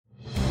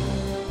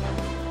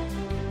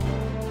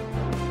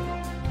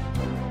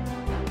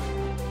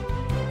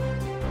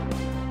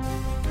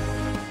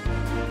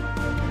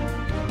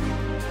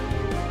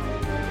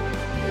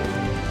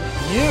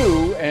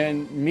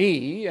and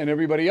me and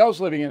everybody else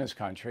living in this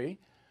country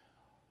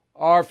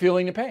are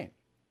feeling the pain.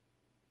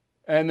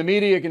 And the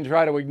media can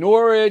try to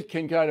ignore it,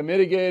 can try to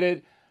mitigate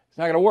it. It's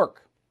not going to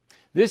work.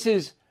 This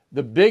is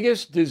the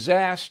biggest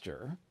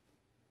disaster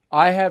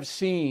I have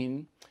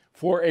seen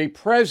for a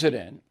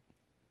president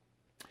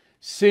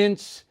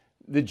since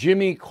the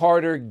Jimmy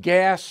Carter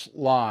gas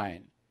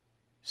line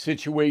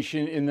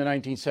situation in the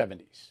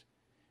 1970s.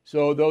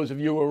 So those of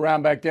you who were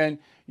around back then,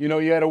 you know,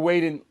 you had to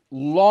wait in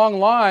long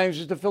lines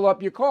just to fill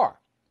up your car.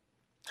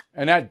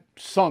 And that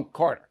sunk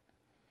Carter.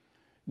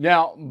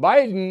 Now,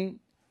 Biden,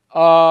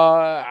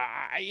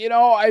 you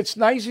know, it's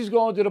nice he's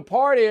going to the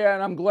party,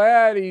 and I'm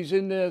glad he's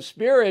in the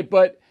spirit,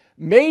 but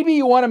maybe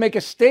you want to make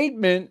a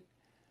statement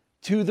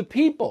to the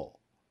people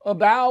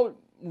about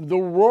the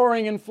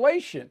roaring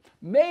inflation.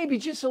 Maybe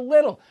just a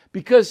little,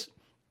 because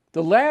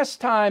the last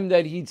time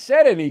that he'd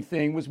said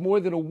anything was more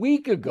than a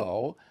week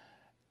ago,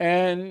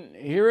 and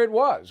here it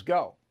was.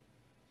 Go.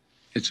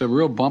 It's a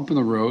real bump in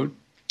the road.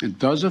 It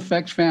does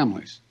affect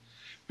families.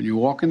 When you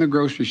walk in the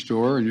grocery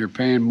store and you're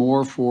paying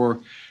more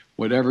for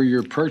whatever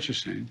you're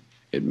purchasing,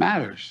 it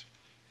matters.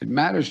 It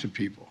matters to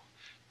people.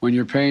 When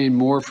you're paying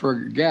more for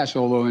gas,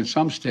 although in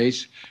some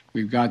states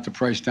we've got the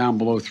price down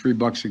below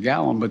 $3 a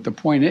gallon, but the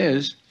point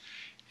is,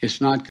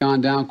 it's not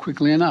gone down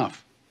quickly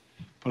enough.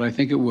 But I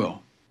think it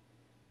will.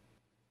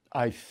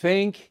 I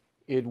think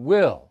it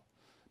will.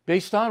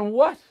 Based on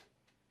what?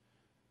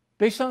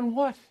 Based on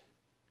what?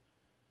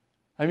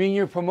 I mean,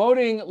 you're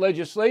promoting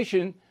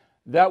legislation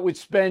that would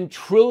spend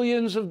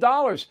trillions of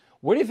dollars.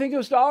 Where do you think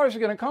those dollars are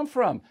going to come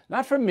from?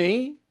 Not from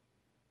me.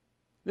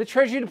 The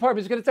Treasury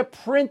Department is going to have to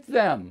print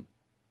them.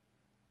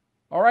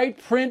 All right?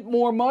 Print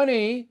more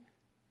money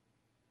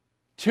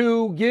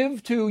to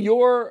give to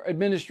your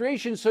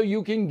administration so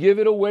you can give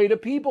it away to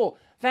people.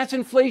 That's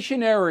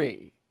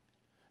inflationary.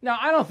 Now,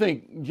 I don't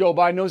think Joe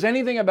Biden knows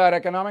anything about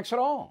economics at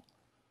all.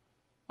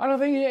 I don't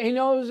think he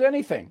knows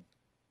anything.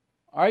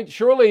 All right?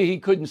 Surely he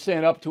couldn't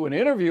stand up to an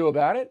interview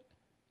about it.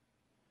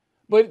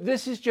 But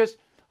this is just,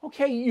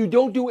 okay, you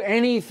don't do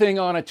anything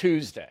on a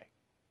Tuesday.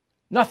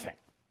 Nothing.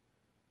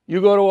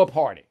 You go to a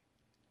party.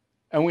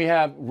 And we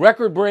have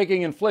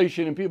record-breaking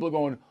inflation, and people are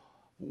going,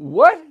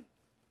 what?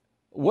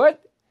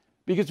 What?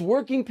 Because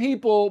working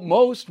people,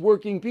 most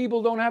working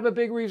people don't have a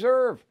big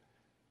reserve.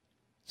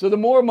 So the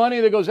more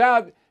money that goes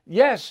out,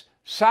 yes,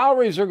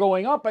 salaries are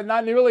going up, but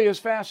not nearly as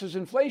fast as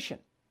inflation.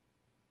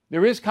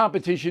 There is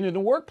competition in the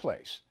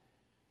workplace.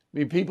 I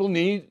mean, people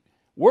need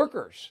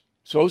workers.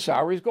 So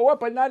salaries go up,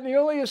 but not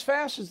nearly as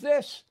fast as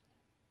this.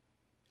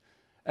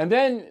 And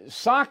then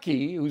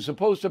Psaki, who's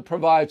supposed to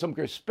provide some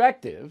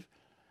perspective,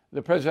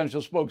 the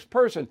presidential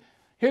spokesperson,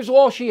 here's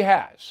all she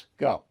has.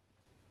 Go.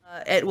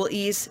 It will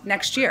ease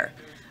next year.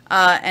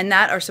 And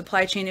that our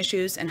supply chain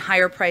issues and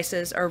higher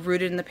prices are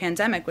rooted in the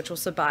pandemic, which will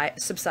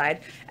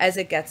subside as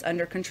it gets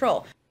under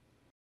control.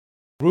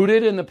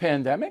 Rooted in the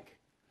pandemic?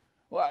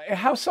 Well,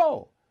 how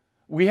so?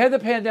 We had the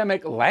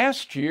pandemic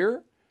last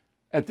year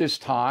at this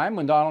time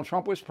when Donald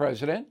Trump was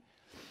president.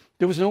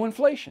 There was no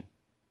inflation.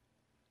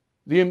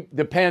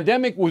 The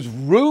pandemic was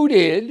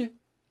rooted,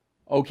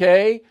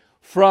 okay,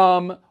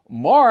 from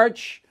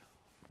March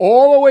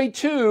all the way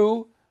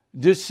to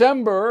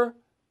December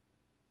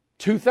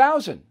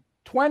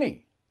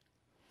 2020.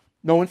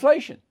 No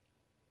inflation.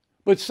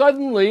 But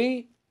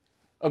suddenly,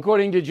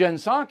 according to Jen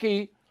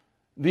Psaki,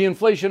 the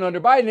inflation under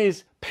Biden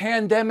is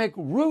pandemic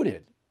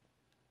rooted.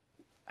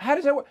 How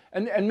does that work?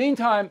 And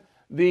meantime,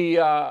 the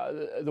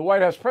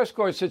White House press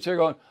corps sits there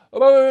going, you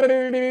know,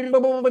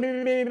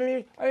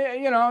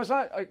 it's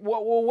not like,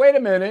 well, wait a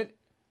minute.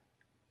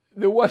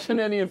 There wasn't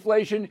any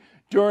inflation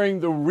during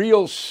the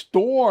real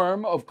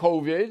storm of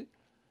COVID,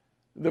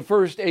 the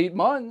first 8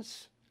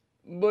 months.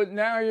 But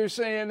now you're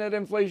saying that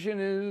inflation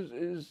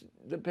is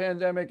the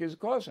pandemic is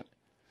causing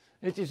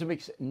it. It just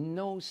makes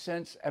no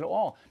sense at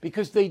all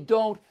because they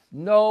don't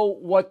know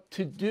what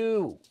to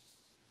do.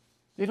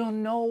 They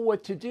don't know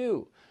what to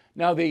do.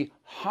 Now, the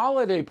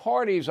holiday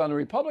parties on the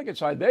Republican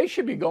side, they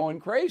should be going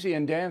crazy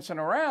and dancing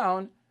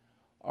around,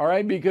 all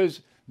right,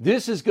 because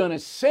this is going to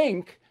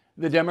sink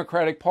the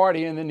Democratic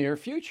Party in the near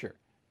future.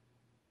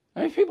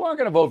 I mean, people aren't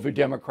going to vote for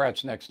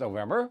Democrats next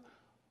November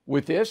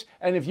with this.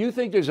 And if you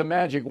think there's a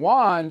magic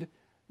wand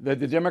that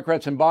the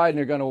Democrats and Biden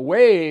are going to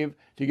wave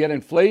to get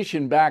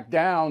inflation back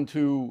down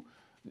to,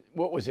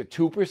 what was it,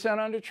 2%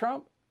 under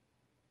Trump?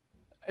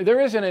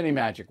 There isn't any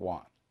magic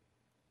wand.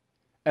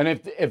 And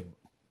if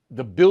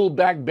the Build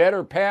Back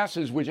Better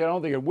passes, which I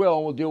don't think it will,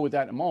 and we'll deal with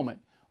that in a moment,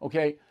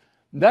 okay,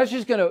 that's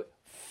just going to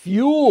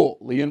fuel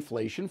the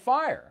inflation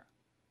fire.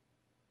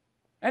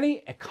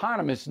 Any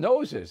economist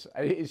knows this.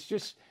 It's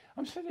just,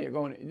 I'm sitting there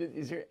going,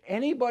 is there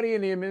anybody in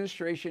the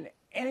administration,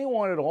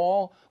 anyone at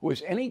all, who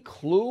has any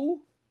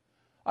clue?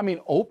 I mean,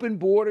 open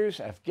borders,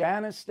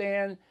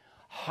 Afghanistan,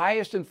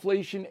 highest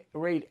inflation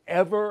rate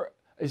ever.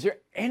 Is there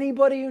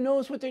anybody who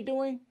knows what they're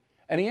doing?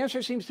 And the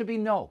answer seems to be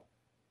no.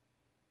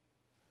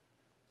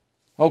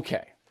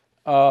 Okay,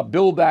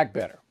 Build Back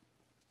Better.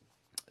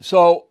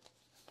 So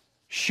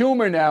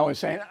Schumer now is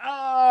saying,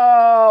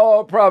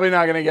 oh, probably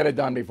not going to get it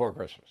done before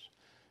Christmas.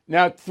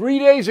 Now, 3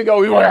 days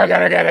ago, we were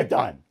going to get it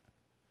done.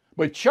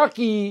 But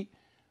Chucky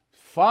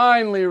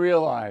finally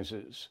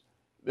realizes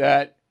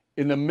that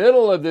in the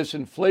middle of this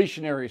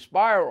inflationary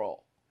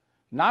spiral,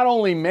 not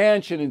only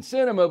Manchin and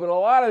Sinema, but a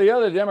lot of the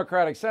other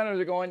Democratic senators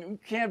are going, we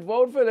can't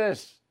vote for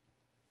this.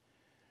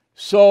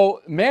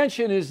 So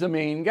Manchin is the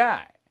main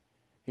guy.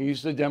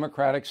 He's the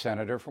Democratic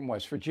senator from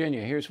West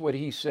Virginia. Here's what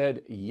he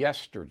said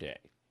yesterday.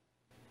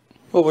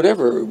 Well,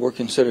 whatever we're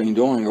considering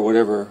doing, or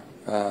whatever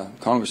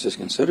Congress is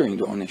considering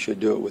doing, they should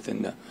do it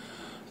within the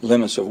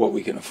limits of what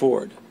we can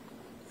afford.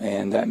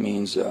 And that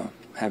means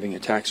having a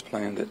tax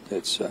plan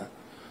that's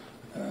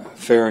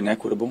fair and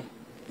equitable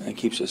and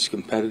keeps us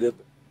competitive.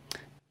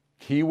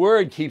 Key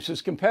word, keeps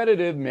us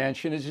competitive.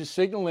 Manchin is just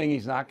signaling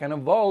he's not going to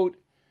vote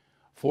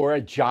for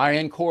a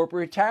giant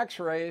corporate tax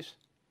raise.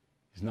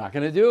 He's not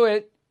going to do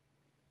it.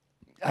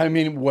 I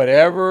mean,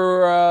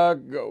 whatever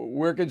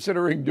we're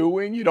considering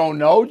doing, you don't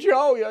know,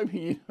 Joe? I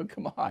mean,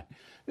 come on.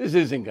 This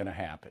isn't going to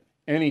happen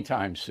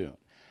anytime soon.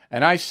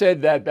 And I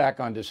said that back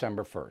on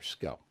December 1st.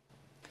 Go.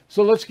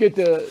 So let's get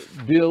the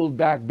Build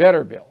Back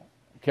Better bill,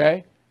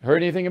 okay?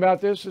 Heard anything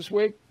about this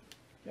week?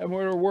 Haven't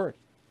heard a word.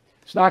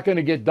 It's not going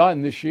to get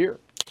done this year.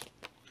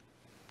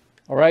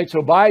 All right, so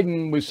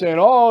Biden was saying,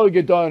 oh, it'll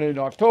get done in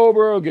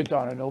October, it'll get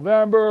done in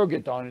November, it'll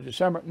get done in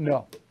December.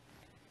 No,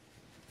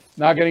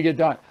 not going to get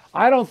done.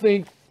 I don't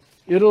think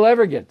it'll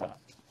ever get done.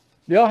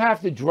 They'll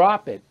have to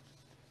drop it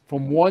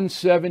from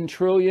 1.7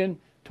 trillion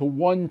to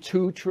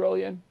 1.2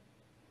 trillion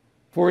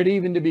for it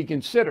even to be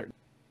considered.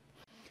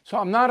 So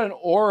I'm not an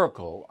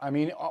oracle. I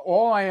mean,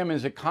 all I am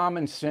is a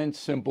common sense,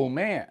 simple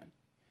man.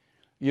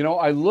 You know,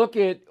 I look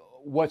at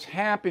what's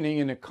happening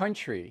in the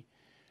country,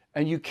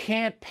 and you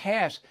can't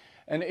pass.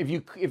 And if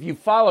you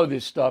follow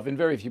this stuff, and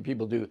very few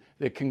people do,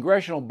 the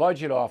Congressional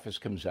Budget Office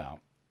comes out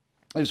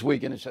this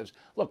week and it says,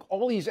 look,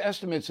 all these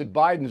estimates that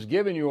Biden's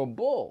given you are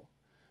bull.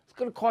 It's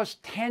going to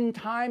cost 10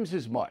 times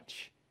as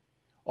much.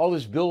 All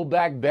this Build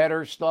Back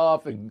Better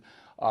stuff and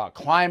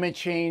climate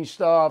change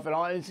stuff and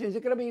all, it's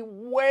going to be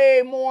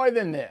way more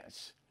than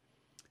this.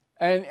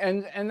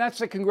 And that's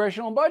the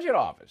Congressional Budget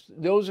Office.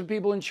 Those are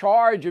people in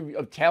charge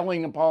of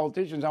telling the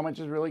politicians how much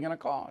it's really going to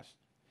cost.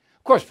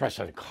 Of course, press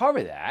doesn't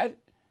cover that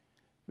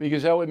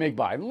because that would make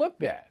Biden look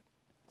bad.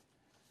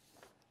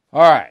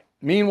 All right.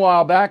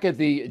 Meanwhile, back at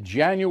the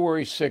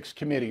January 6th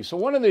committee. So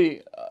one of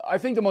the, I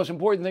think the most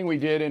important thing we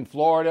did in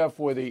Florida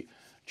for the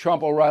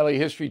Trump O'Reilly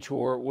history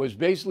tour was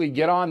basically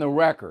get on the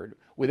record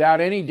without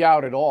any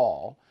doubt at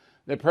all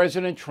that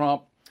President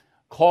Trump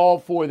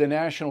called for the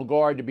National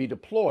Guard to be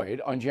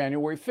deployed on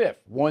January 5th,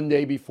 one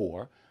day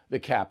before the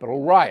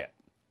Capitol riot.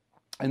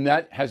 And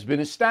that has been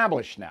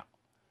established now,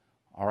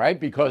 all right,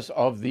 because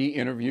of the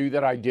interview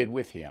that I did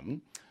with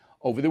him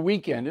over the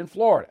weekend in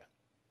Florida.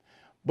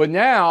 But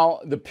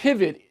now the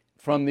pivot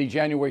from the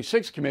January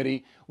 6th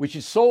committee, which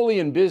is solely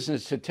in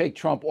business to take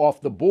Trump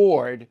off the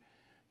board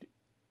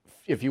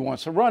if he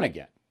wants to run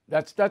again.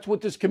 That's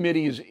what this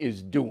committee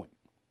is doing,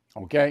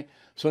 okay?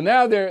 So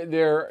now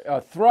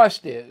their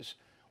thrust is,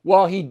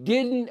 well, he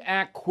didn't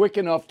act quick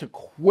enough to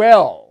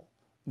quell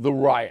the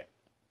riot,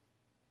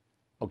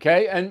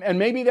 okay? And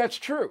maybe that's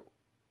true.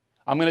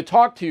 I'm going to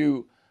talk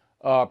to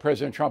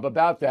President Trump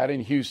about that in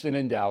Houston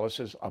and Dallas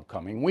this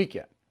upcoming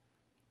weekend.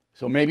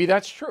 So maybe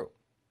that's true.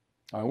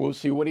 We'll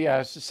see what he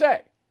has to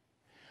say.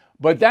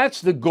 But that's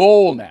the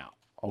goal now,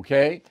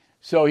 okay?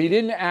 So he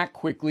didn't act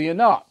quickly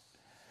enough.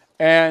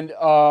 And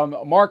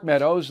Mark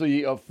Meadows,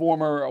 the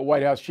former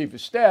White House chief of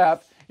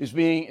staff,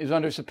 is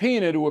under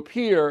subpoena to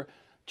appear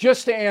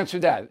just to answer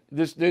that.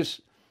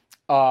 This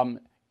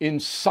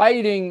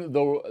inciting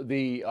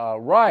the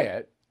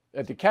riot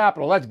at the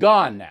Capitol, that's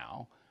gone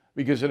now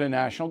because of the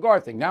National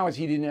Guard thing. Now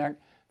he didn't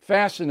act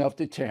fast enough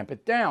to tamp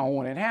it down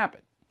when it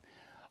happened.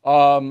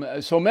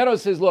 So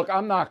Meadows says, look,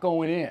 I'm not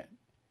going in.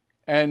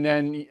 And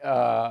then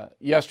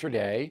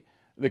yesterday,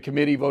 the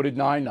committee voted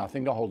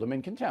 9-0 to hold him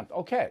in contempt.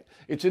 Okay,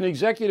 it's an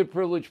executive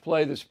privilege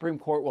play the Supreme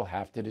Court will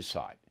have to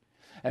decide.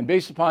 And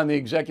based upon the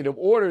executive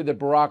order that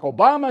Barack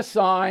Obama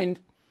signed,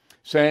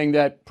 saying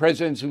that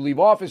presidents who leave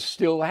office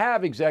still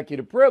have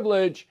executive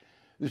privilege,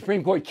 the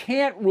Supreme Court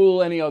can't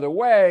rule any other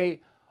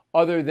way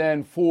other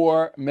than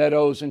for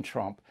Meadows and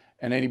Trump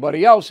and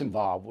anybody else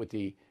involved with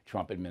the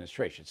Trump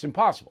administration. It's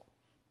impossible.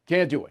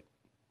 Can't do it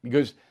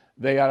because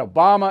they got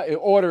Obama.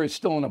 Order is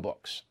still in the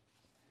books.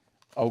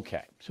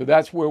 Okay, so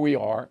that's where we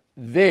are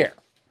there.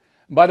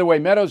 And by the way,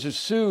 Meadows has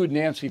sued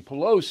Nancy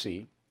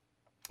Pelosi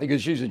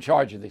because she's in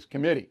charge of this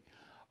committee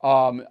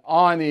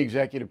on the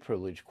executive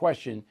privilege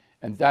question,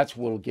 and that's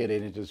what will get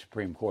it into the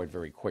Supreme Court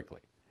very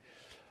quickly.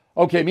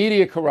 Okay,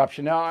 media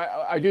corruption. Now,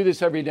 I do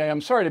this every day.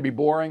 I'm sorry to be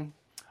boring.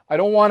 I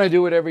don't want to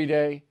do it every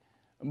day,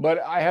 but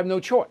I have no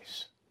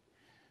choice.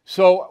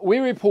 So we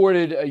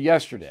reported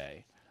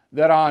yesterday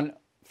that on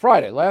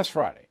last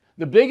Friday,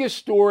 the biggest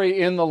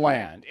story in the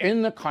land,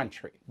 in the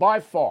country, by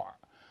far,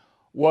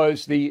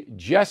 was the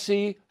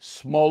Jussie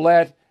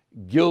Smollett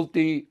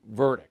guilty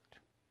verdict.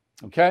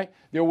 Okay?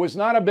 There was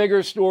not a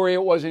bigger story.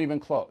 It wasn't even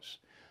close.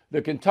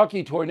 The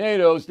Kentucky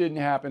tornadoes didn't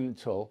happen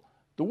until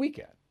the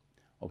weekend.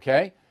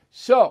 Okay?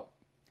 So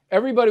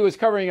everybody was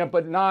covering it,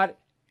 but not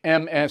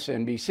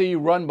MSNBC,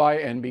 run by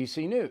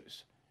NBC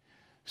News.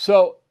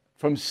 So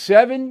from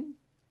 7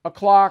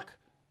 o'clock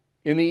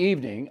in the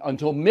evening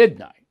until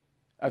midnight,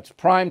 that's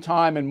prime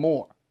time and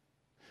more,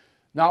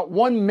 not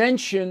one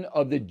mention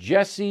of the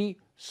Jussie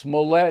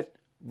Smollett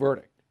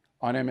verdict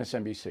on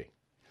MSNBC.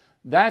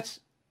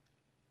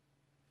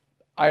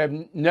 I have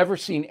never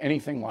seen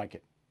anything like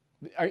it.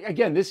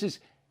 Again, this is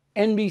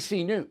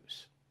NBC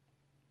News.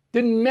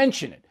 Didn't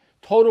mention it.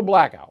 Total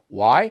blackout.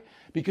 Why?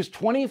 Because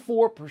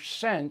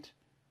 24%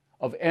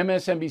 of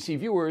MSNBC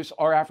viewers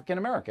are African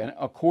American,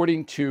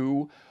 according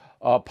to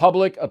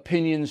Public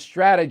Opinion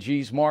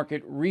Strategies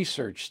market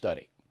research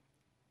study.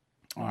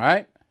 All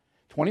right?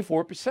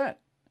 24%.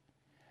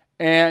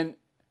 And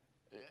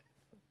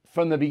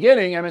from the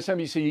beginning,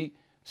 MSNBC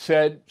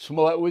said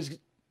Smollett was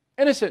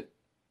innocent,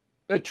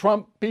 that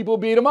Trump people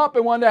beat him up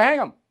and wanted to hang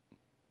him.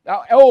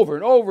 Now, over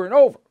and over and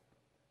over.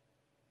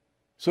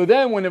 So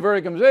then when the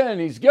verdict comes in and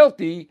he's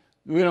guilty,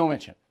 we don't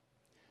mention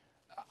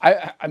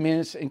it. I mean,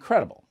 it's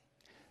incredible.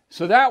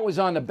 So that was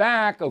on the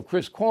back of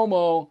Chris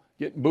Cuomo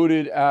getting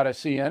booted out of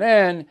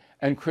CNN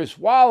and Chris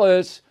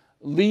Wallace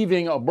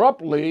leaving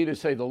abruptly, to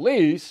say the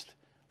least,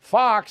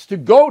 Fox to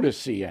go to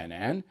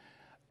CNN.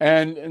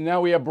 And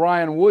now we have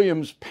Brian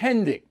Williams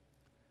pending.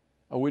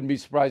 I wouldn't be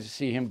surprised to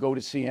see him go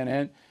to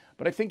CNN,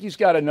 but I think he's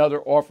got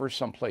another offer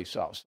someplace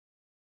else.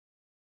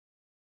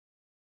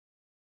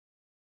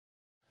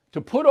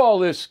 To put all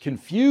this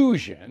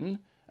confusion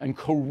and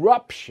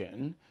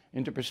corruption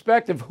into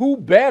perspective, who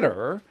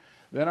better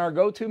than our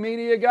go-to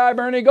media guy,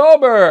 Bernie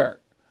Goldberg,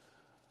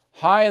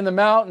 high in the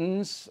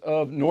mountains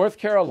of North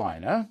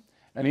Carolina,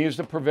 and he is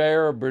the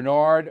purveyor of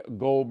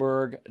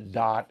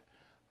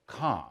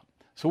BernardGoldberg.com.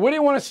 So where do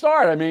you want to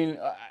start? I mean,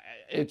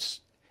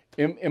 it's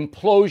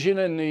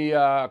implosion in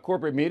the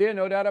corporate media,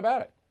 no doubt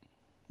about it.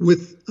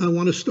 I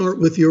want to start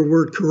with your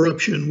word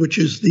corruption, which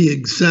is the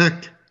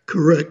exact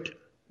correct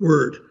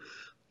word.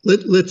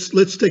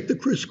 Let's take the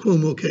Chris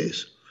Cuomo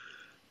case.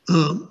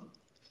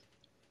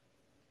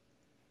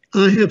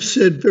 I have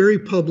said very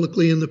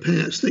publicly in the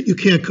past that you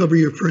can't cover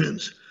your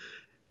friends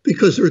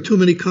because there are too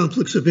many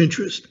conflicts of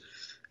interest.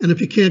 And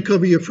if you can't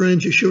cover your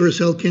friends, you sure as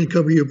hell can't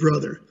cover your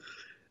brother.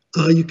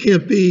 You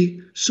can't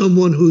be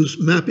someone who's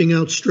mapping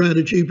out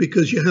strategy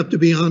because you have to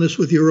be honest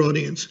with your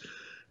audience.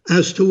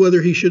 As to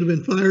whether he should have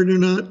been fired or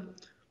not,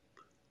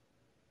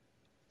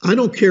 I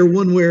don't care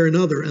one way or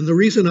another. And the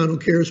reason I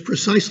don't care is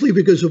precisely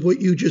because of what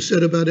you just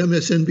said about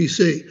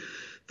MSNBC.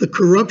 The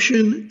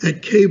corruption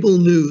at cable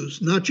news,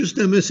 not just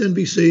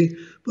MSNBC,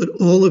 but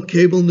all of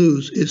cable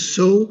news, is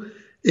so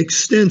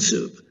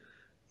extensive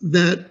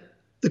that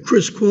the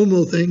Chris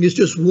Cuomo thing is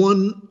just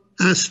one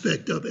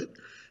aspect of it.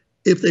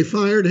 If they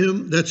fired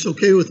him, that's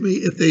okay with me.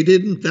 If they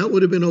didn't, that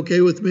would have been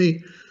okay with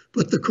me.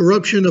 But the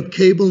corruption of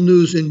cable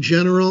news in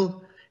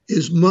general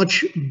is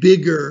much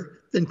bigger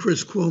than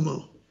Chris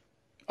Cuomo.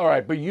 All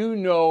right, but you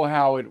know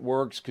how it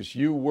works because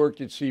you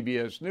worked at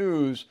CBS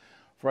News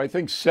for, I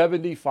think,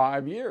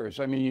 75 years.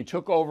 I mean, you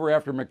took over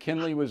after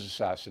McKinley was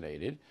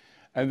assassinated,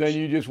 and then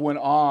you just went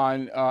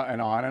on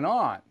and on and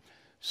on.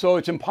 So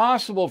it's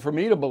impossible for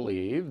me to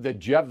believe that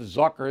Jeff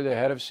Zucker, the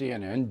head of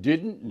CNN,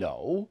 didn't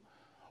know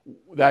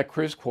that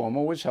Chris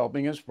Cuomo was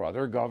helping his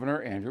brother,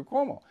 Governor Andrew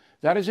Cuomo.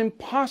 That is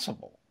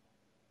impossible.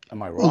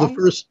 Am I wrong?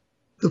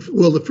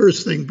 Well, the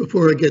first thing,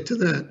 before I get to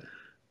that,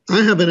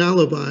 I have an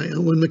alibi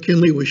on when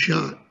McKinley was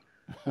shot.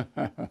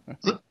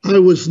 I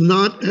was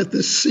not at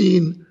the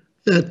scene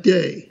that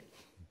day.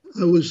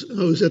 I was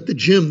at the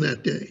gym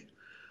that day.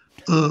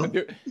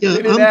 They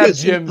didn't have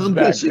gyms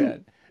back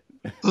then.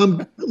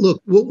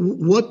 Look,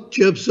 what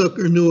Jeff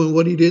Zucker knew and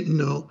what he didn't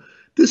know.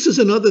 This is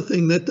another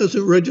thing that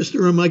doesn't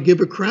register on my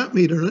give a crap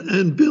meter.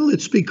 And Bill,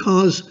 it's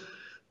because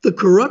the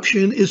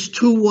corruption is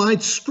too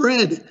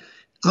widespread.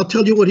 I'll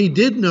tell you what he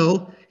did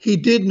know. He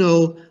did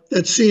know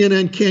that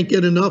CNN can't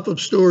get enough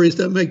of stories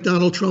that make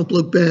Donald Trump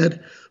look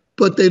bad,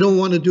 but they don't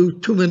want to do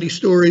too many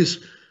stories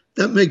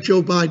that make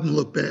Joe Biden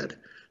look bad.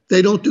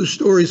 They don't do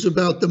stories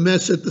about the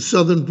mess at the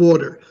southern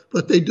border,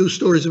 but they do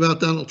stories about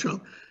Donald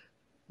Trump.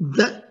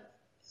 That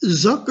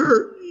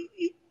Zucker,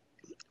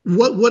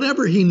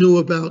 whatever he knew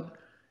about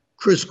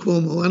Chris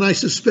Cuomo, and I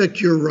suspect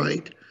you're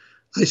right.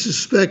 I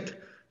suspect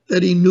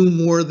that he knew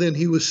more than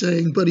he was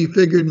saying, but he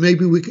figured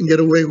maybe we can get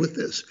away with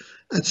this.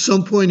 At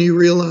some point, he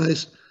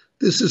realized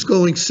this is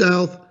going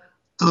south.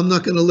 I'm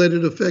not going to let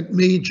it affect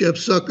me, Jeff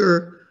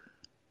Zucker.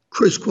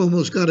 Chris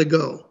Cuomo's got to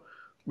go.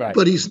 Right.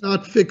 But he's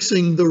not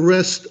fixing the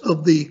rest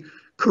of the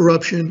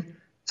corruption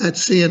at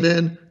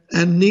CNN,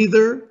 and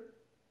neither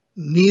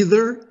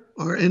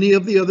are any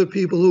of the other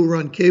people who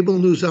run cable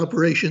news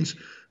operations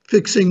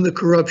fixing the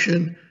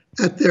corruption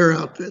at their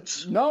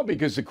outfits. No,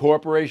 because the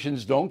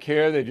corporations don't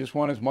care. They just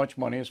want as much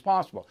money as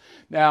possible.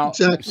 Now,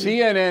 Exactly.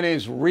 CNN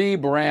is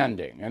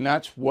rebranding, and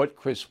that's what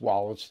Chris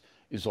Wallace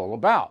is all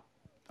about.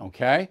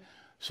 Okay?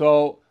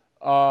 So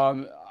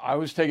I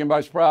was taken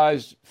by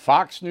surprise.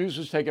 Fox News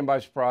was taken by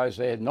surprise.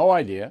 They had no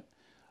idea,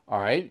 all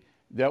right,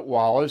 that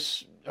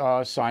Wallace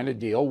signed a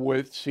deal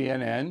with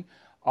CNN.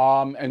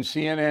 And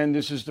CNN,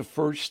 this is the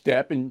first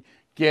step in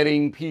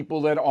getting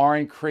people that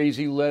aren't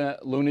crazy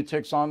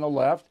lunatics on the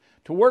left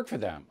to work for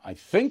them. I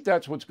think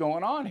that's what's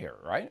going on here,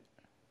 right?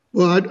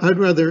 Well, I'd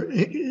rather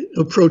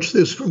approach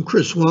this from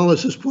Chris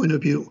Wallace's point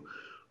of view.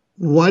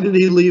 Why did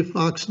he leave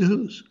Fox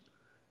News?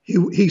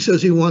 He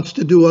says he wants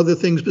to do other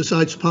things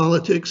besides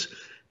politics,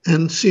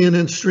 and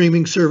CNN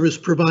streaming service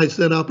provides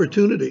that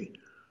opportunity.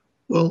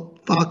 Well,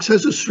 Fox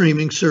has a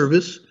streaming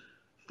service,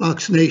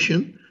 Fox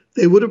Nation.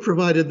 They would have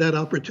provided that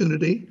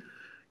opportunity.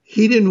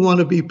 He didn't want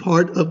to be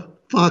part of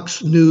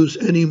Fox News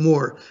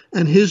anymore,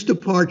 and his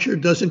departure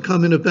doesn't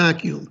come in a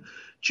vacuum.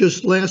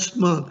 Just last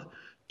month,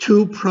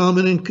 two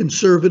prominent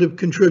conservative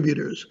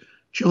contributors,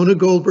 Jonah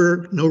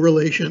Goldberg, no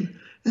relation,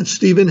 and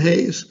Stephen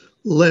Hayes,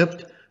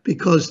 left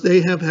because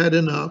they have had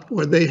enough,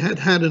 or they had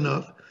had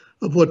enough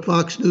of what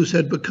Fox News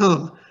had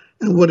become.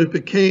 And what it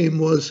became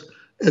was,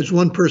 as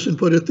one person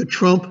put it, the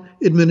Trump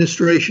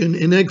administration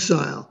in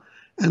exile.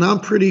 And I'm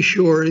pretty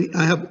sure,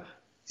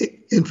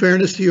 in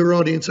fairness to your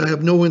audience, I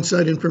have no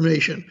inside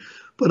information,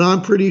 but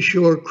I'm pretty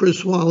sure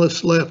Chris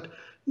Wallace left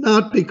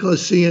not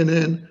because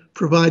CNN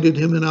provided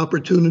him an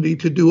opportunity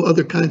to do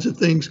other kinds of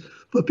things,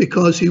 but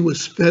because he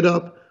was fed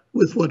up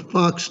with what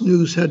Fox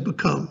News had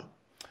become.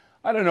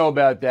 I don't know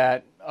about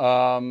that.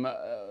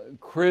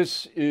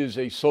 Chris is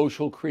a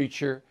social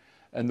creature,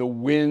 and the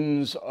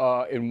winds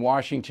in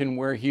Washington,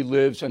 where he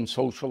lives and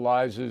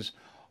socializes,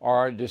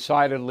 are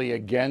decidedly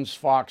against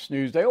Fox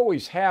News. They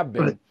always have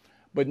been, right,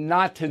 but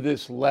not to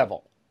this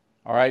level.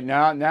 All right,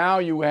 now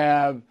you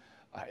have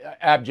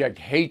abject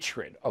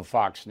hatred of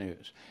Fox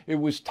News. It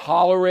was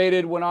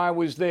tolerated when I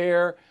was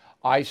there.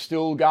 I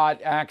still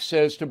got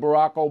access to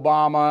Barack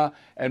Obama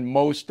and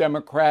most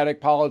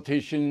Democratic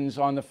politicians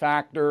on the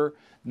Factor.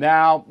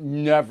 Now,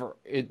 never.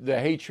 The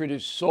hatred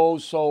is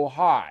so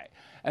high.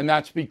 And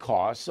that's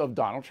because of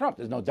Donald Trump.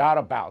 There's no doubt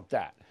about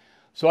that.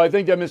 So I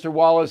think that Mr.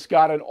 Wallace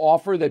got an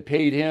offer that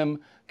paid him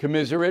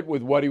commensurate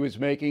with what he was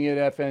making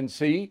at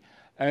FNC.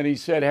 And he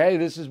said, hey,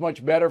 this is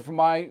much better for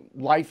my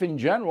life in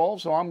general,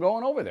 so I'm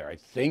going over there. I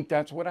think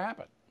that's what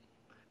happened.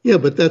 Yeah,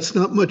 but that's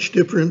not much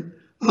different.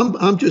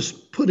 I'm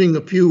just putting a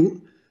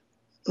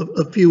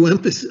little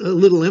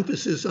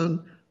emphasis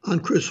on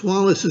Chris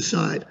Wallace's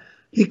side.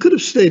 He could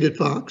have stayed at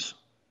Fox.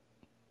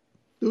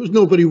 There was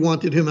nobody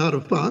wanted him out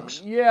of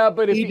Fox. Yeah,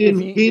 but if he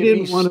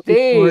didn't want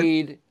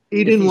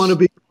to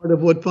be part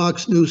of what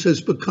Fox News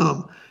has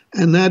become,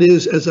 and that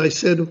is, as I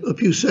said a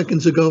few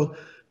seconds ago,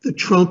 the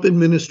Trump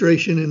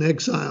administration in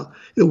exile.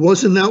 It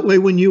wasn't that way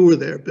when you were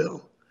there,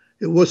 Bill.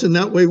 It wasn't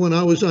that way when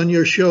I was on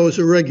your show as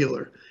a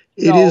regular.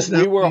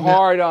 We were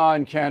hard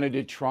on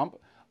candidate Trump,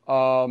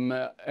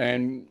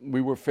 and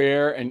we were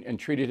fair and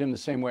treated him the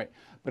same way.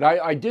 But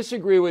I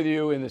disagree with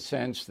you in the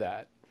sense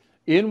that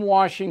in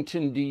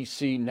Washington,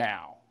 D.C.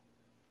 now,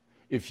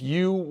 if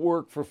you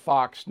work for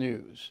Fox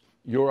News,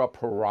 you're a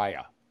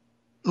pariah.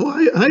 Oh,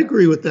 I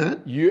agree with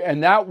that.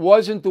 And that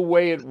wasn't the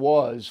way it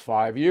was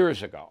 5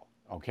 years ago.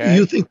 Okay.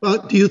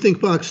 Do you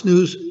think Fox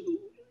News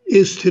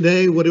is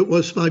today what it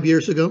was 5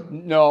 years ago?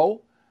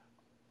 No.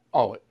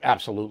 Oh,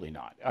 absolutely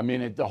not. I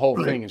mean, the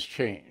whole thing has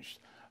changed.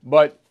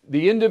 But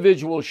the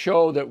individual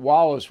show that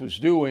Wallace was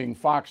doing,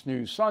 Fox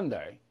News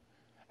Sunday,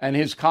 and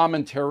his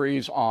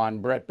commentaries on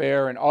Bret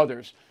Baier and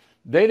others,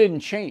 they didn't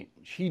change.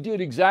 He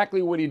did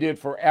exactly what he did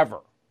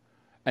forever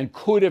and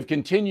could have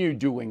continued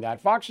doing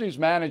that. Fox News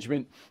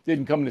management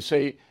didn't come to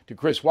say to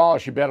Chris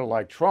Wallace, you better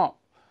like Trump.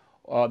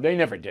 They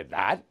never did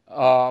that.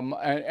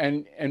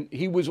 And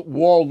he was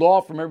walled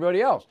off from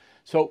everybody else.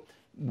 So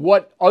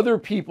what other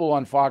people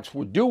on Fox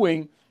were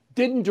doing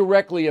didn't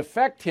directly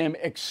affect him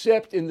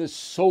except in the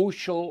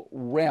social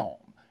realm.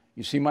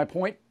 You see my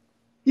point?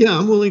 Yeah,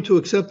 I'm willing to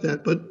accept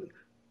that. But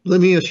let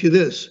me ask you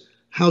this.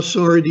 How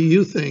sorry do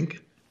you think,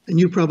 and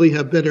you probably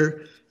have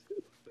better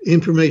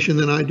information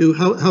than I do,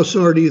 how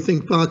sorry do you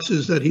think Fox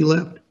is that he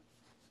left?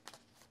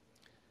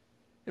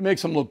 It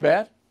makes him look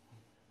bad.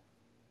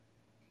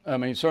 I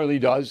mean, it certainly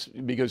does,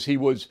 because he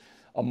was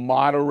a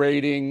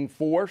moderating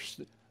force.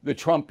 The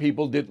Trump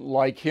people didn't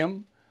like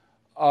him,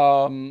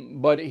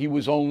 but he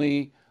was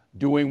only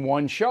doing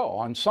one show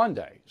on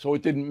Sunday, so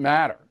it didn't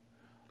matter.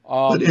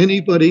 But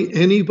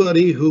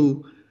anybody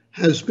who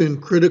has been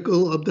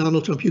critical of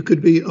Donald Trump, you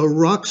could be a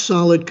rock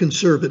solid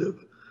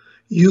conservative.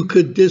 You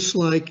could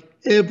dislike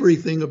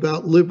everything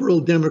about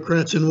liberal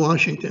Democrats in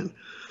Washington.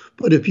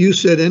 But if you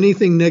said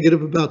anything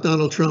negative about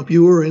Donald Trump,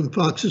 you were in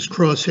Fox's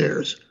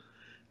crosshairs.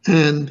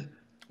 And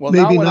well,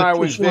 maybe not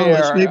Chris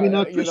Wallace. Maybe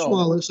not Chris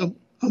Wallace. I'm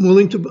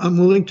willing to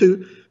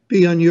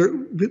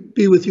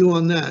be with you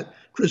on that.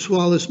 Chris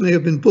Wallace may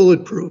have been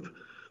bulletproof,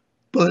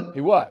 but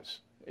he was.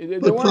 They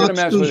but weren't going to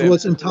mess with him.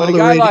 Wasn't but a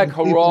guy like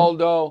people.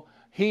 Geraldo,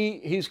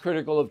 he's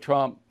critical of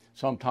Trump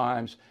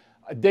sometimes.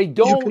 They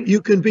don't.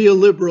 You can be a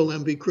liberal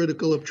and be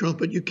critical of Trump,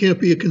 but you can't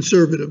be a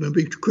conservative and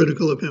be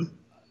critical of him.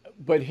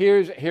 But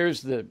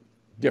here's the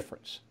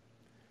difference.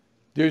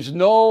 There's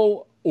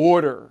no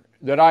order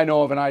that I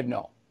know of, and I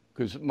know,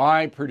 because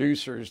my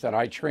producers that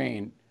I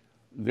train,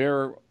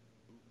 they're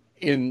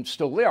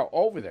still there,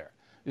 over there.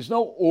 There's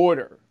no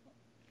order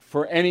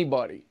for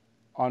anybody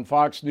on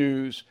Fox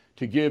News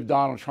to give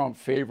Donald Trump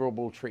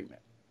favorable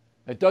treatment.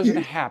 It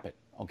doesn't happen,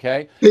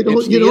 okay? You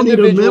don't need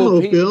a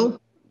memo,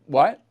 Bill.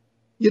 What?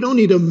 You don't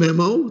need a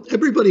memo.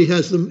 Everybody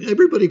has them.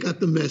 Everybody got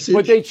the message.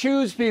 But they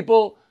choose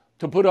people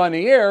to put on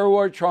the air who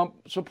are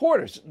Trump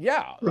supporters.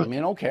 Yeah, right. I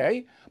mean,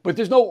 okay. But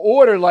there's no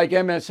order like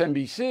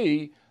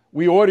MSNBC.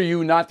 We order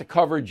you not to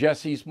cover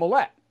Jesse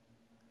Smollett.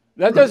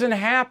 That doesn't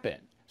happen.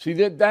 See,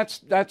 that's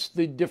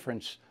the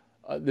difference,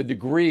 the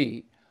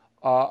degree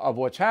of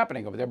what's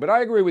happening over there. But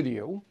I agree with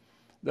you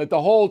that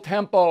the whole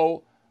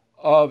tempo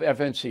of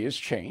FNC has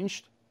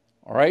changed,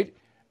 all right?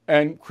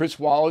 And Chris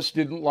Wallace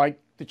didn't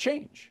like the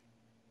change.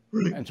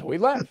 Right. And so he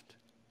left.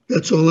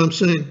 That's all I'm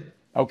saying.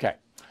 Okay.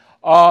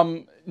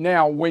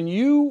 Now, when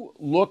you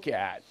look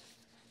at,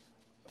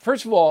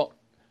 first of all,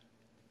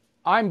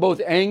 I'm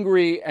both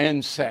angry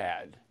and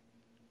sad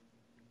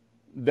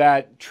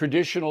that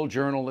traditional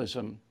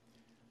journalism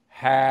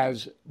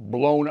has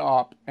blown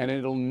up, and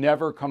it'll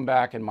never come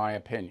back, in my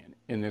opinion,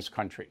 in this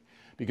country.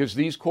 Because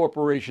these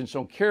corporations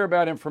don't care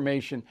about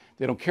information.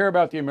 They don't care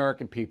about the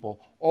American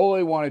people. All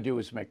they want to do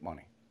is make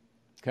money.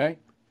 Okay?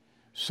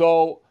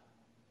 So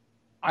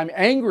I'm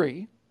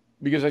angry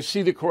because I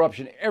see the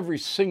corruption every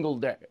single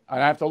day,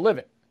 and I have to live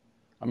it.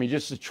 I mean,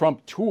 just the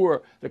Trump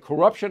tour, the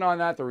corruption on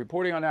that, the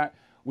reporting on that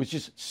was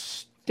just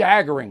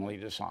staggeringly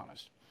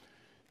dishonest.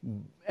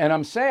 And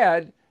I'm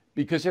sad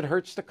because it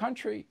hurts the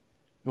country.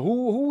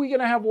 Who are we going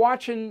to have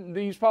watching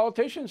these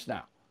politicians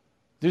now?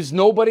 There's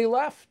nobody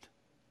left.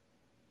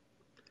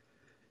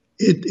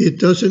 It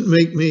doesn't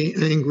make me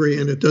angry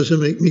and it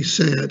doesn't make me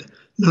sad.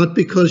 Not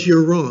because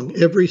you're wrong.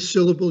 Every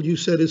syllable you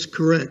said is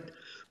correct,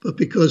 but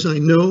because I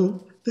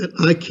know that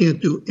I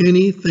can't do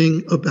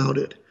anything about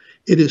it.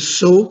 It is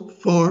so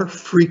far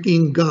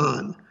freaking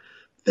gone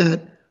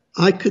that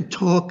I could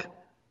talk.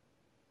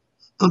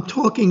 I'm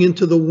talking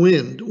into the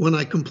wind when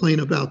I complain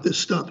about this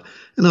stuff,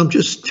 and I'm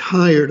just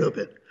tired of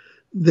it.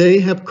 They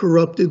have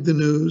corrupted the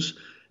news,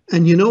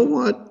 and you know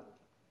what?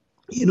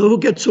 You know who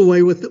gets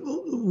away with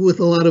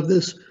a lot of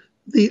this?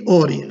 The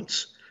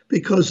audience,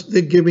 because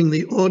they're giving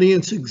the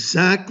audience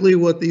exactly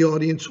what the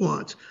audience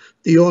wants.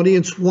 The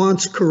audience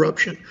wants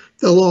corruption.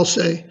 They'll all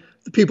say,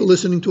 the people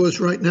listening to us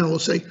right now will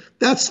say,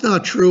 that's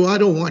not true. I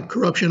don't want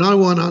corruption. I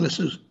want honest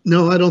news.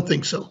 No, I don't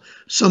think so.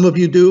 Some of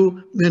you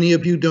do. Many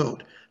of you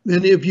don't.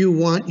 Many of you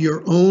want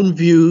your own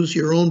views,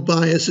 your own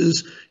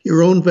biases,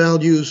 your own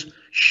values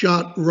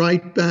shot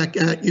right back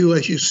at you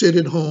as you sit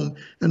at home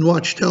and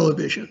watch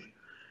television.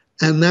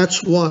 And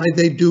that's why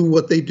they do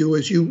what they do,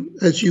 as you.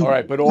 All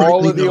right, but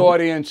all of the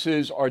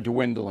audiences are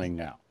dwindling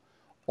now.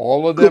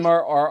 All of them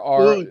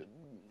are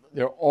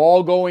they're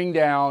all going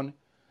down.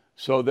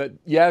 So that,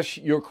 yes,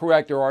 you're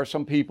correct. There are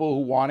some people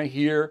who want to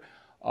hear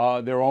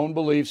their own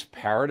beliefs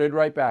parroted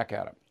right back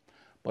at them.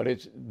 But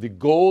it's the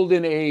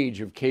golden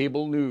age of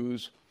cable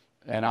news,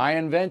 and I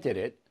invented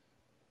it,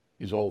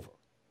 is over.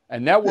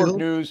 And network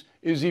news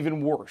is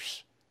even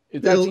worse.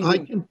 That's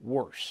even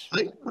worse.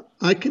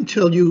 I can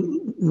tell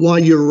you why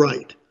you're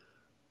right.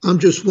 I'm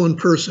just one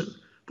person,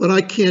 but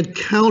I can't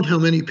count how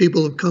many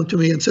people have come to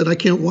me and said, I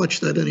can't watch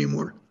that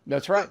anymore.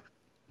 That's right.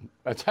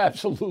 That's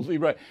absolutely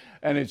right.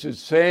 And it's the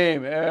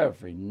same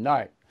every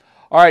night.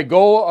 All right,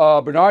 go.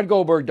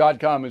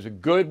 BernardGoldberg.com is a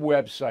good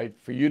website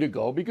for you to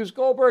go because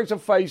Goldberg's a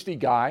feisty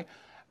guy,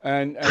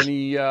 and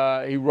he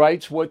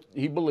writes what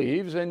he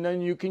believes, and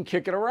then you can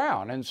kick it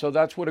around. And so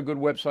that's what a good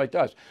website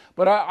does.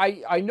 But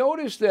I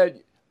noticed that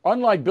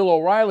unlike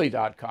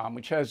BillO'Reilly.com,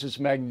 which has this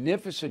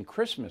magnificent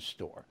Christmas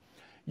store,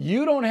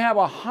 you don't have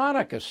a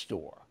Hanukkah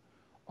store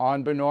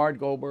on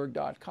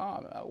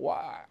BernardGoldberg.com.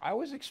 Why? I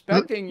was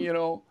expecting,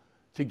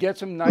 to get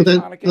some nice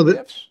Hanukkah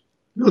gifts.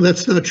 No,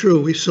 that's not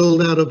true. We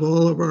sold out of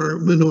all of our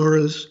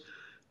menorahs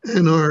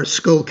and our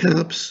skull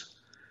caps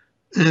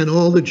and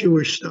all the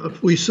Jewish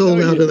stuff. We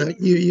sold out of that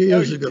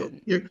years ago.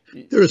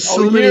 There are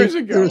so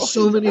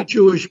many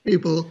Jewish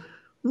people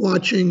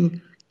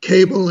watching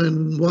cable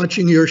and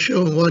watching your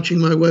show and watching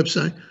my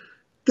website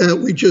that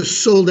we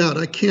just sold out.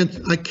 I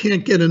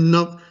can't get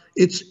enough.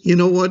 It's, you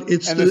know what?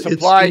 It's the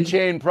supply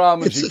chain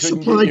problem. It's the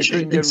supply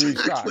chain.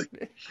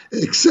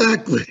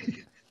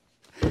 Exactly.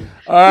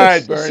 All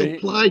right, Bernie.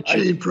 Supply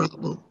chain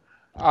problem.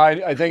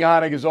 I think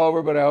Hanukkah's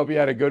over, but I hope you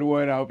had a good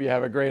one. I hope you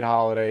have a great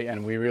holiday,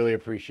 and we really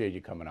appreciate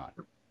you coming on.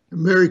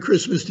 Merry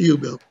Christmas to you,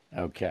 Bill.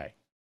 Okay.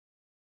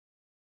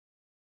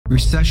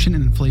 Recession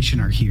and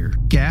inflation are here.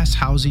 Gas,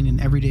 housing, and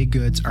everyday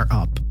goods are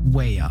up,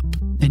 way up.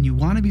 And you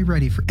want to be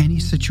ready for any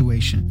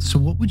situation. So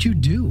what would you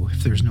do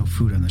if there's no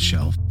food on the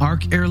shelf?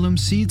 ARC Heirloom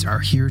Seeds are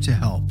here to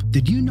help.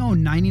 Did you know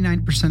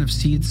 99% of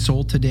seeds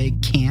sold today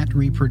can't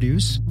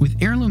reproduce? With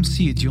Heirloom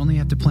Seeds, you only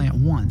have to plant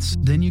once.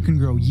 Then you can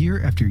grow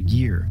year after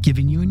year,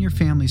 giving you and your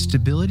family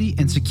stability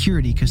and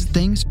security because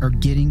things are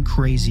getting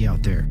crazy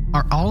out there.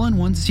 Our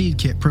all-in-one seed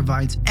kit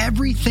provides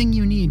everything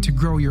you need to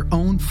grow your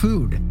own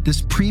food.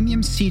 This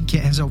premium seed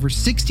kit has over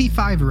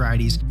 65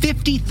 varieties,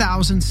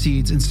 50,000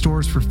 seeds in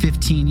stores for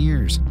 15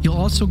 years. You'll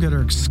also get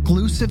our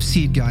exclusive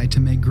seed guide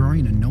to make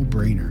growing a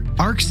no-brainer.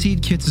 ARC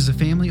Seed Kits is a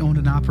family-owned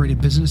and operated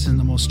business and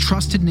the most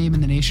trusted name in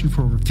the nation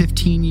for over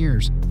 15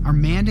 years. Our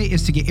mandate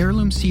is to get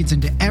heirloom seeds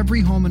into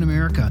every home in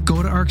America.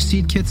 Go to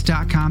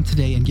arcseedkits.com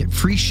today and get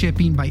free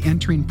shipping by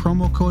entering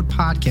promo code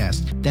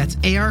podcast. That's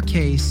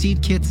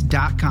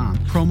ARKseedkits.com,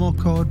 promo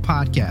code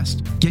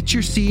podcast. Get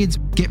your seeds,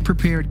 get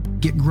prepared,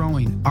 get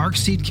growing.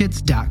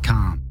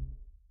 arcseedkits.com.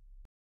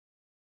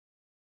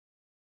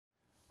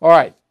 All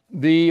right.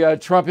 The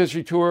Trump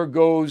History Tour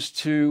goes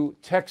to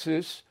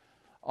Texas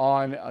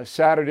on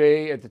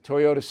Saturday at the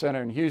Toyota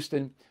Center in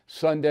Houston,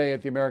 Sunday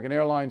at the American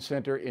Airlines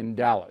Center in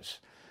Dallas.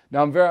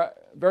 Now, I'm very,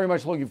 very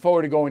much looking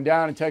forward to going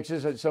down in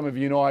Texas. As some of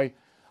you know, I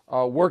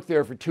worked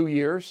there for 2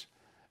 years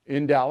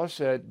in Dallas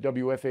at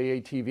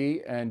WFAA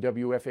TV and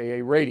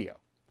WFAA Radio.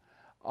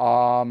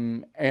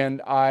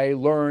 And I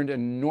learned an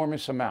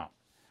enormous amount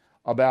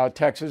about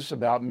Texas,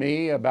 about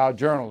me, about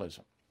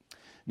journalism.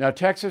 Now,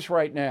 Texas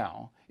right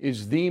now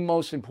is the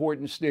most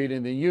important state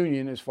in the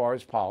union as far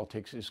as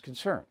politics is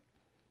concerned.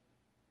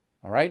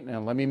 All right, now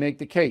let me make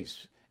the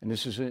case, and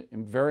this is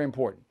very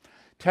important.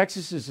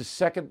 Texas is the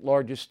second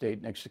largest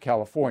state next to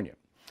California.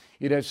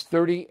 It has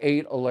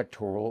 38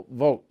 electoral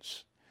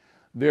votes.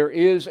 There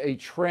is a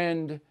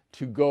trend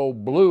to go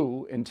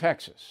blue in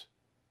Texas.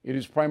 It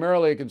is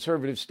primarily a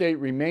conservative state,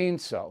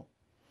 remains so,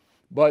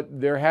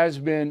 but there has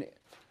been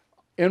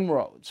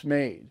inroads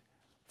made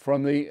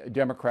from the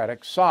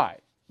Democratic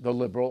side, the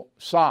liberal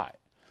side.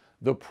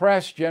 The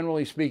press,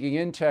 generally speaking,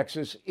 in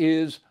Texas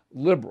is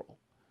liberal.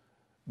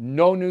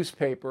 No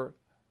newspaper,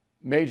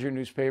 major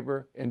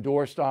newspaper,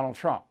 endorsed Donald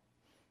Trump.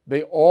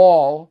 They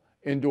all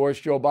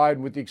endorsed Joe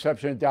Biden with the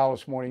exception of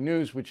Dallas Morning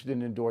News, which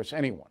didn't endorse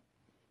anyone.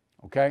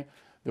 Okay?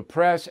 The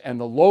press and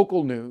the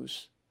local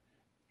news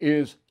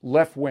is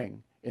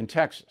left-wing in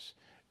Texas,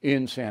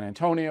 in San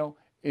Antonio,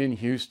 in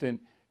Houston,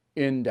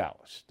 in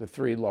Dallas, the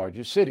three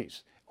largest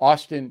cities.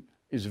 Austin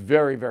is a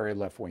very, very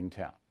left-wing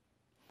town.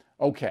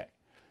 Okay.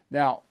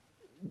 Now,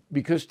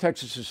 because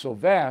Texas is so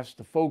vast,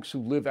 the folks who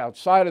live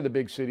outside of the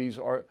big cities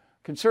are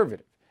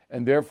conservative,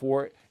 and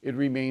therefore it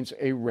remains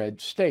a red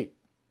state.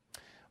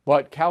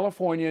 But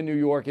California, New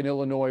York, and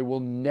Illinois will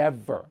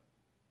never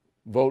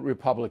vote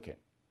Republican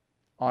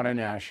on a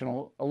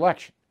national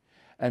election.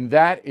 And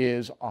that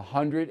is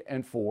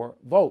 104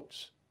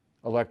 votes,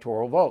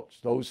 electoral votes,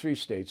 those three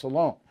states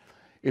alone.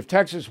 If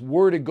Texas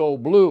were to go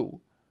blue,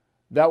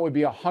 that would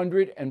be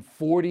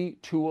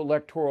 142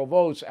 electoral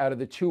votes out of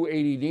the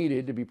 280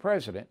 needed to be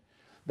president.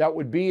 That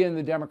would be in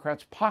the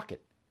Democrats'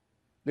 pocket.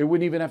 They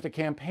wouldn't even have to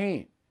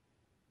campaign.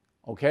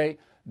 Okay?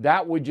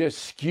 That would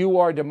just skew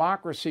our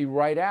democracy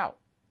right out.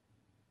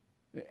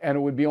 And it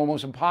would be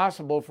almost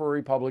impossible for a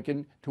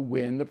Republican to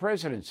win the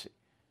presidency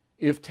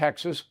if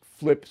Texas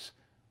flips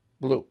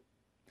blue.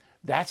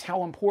 That's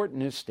how important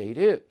this state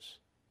is.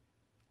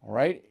 All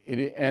right?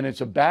 And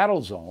it's a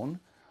battle zone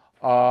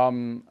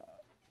for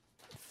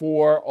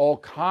all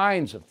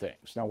kinds of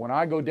things. Now, when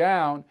I go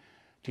down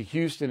to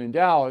Houston and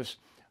Dallas,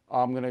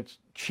 I'm going to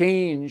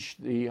change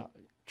the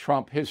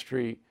Trump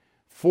history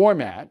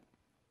format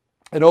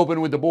and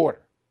open with the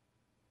border,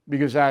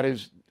 because that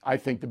is, I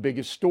think, the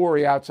biggest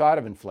story outside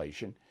of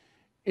inflation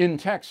in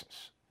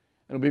Texas.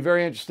 It'll be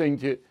very interesting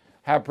to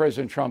have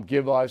President Trump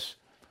give us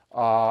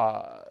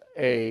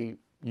a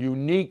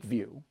unique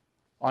view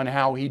on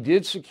how he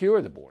did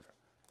secure the border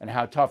and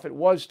how tough it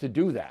was to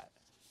do that.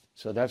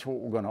 So that's what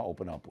we're going to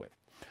open up with.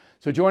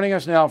 So joining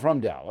us now from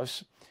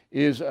Dallas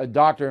is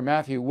Dr.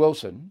 Matthew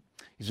Wilson.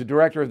 He's the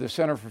director of the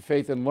Center for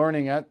Faith and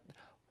Learning at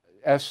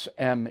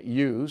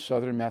SMU,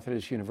 Southern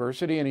Methodist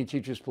University, and he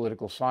teaches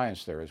political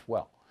science there as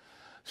well.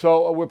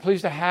 So we're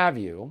pleased to have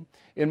you.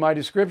 In my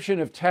description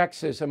of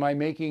Texas, am I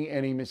making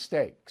any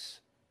mistakes?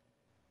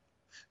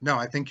 No,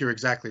 I think you're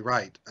exactly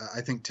right.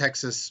 I think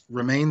Texas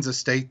remains a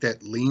state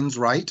that leans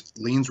right,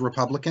 leans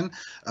Republican,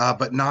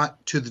 but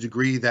not to the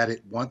degree that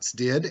it once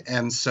did.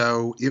 And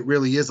so it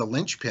really is a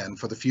linchpin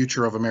for the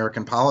future of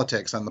American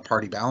politics and the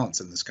party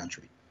balance in this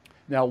country.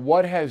 Now,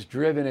 what has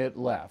driven it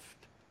left?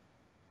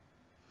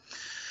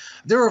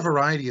 There are a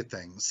variety of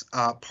things.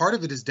 Part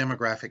of it is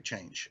demographic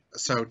change.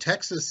 So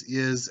Texas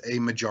is a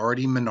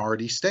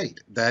majority-minority state.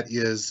 That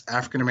is,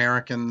 African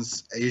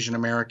Americans, Asian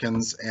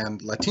Americans,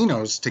 and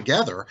Latinos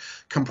together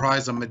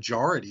comprise a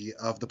majority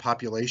of the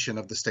population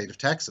of the state of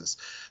Texas.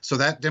 So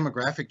that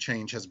demographic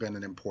change has been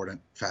an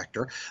important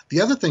factor. The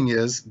other thing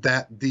is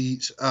that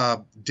the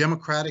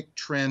democratic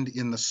trend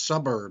in the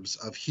suburbs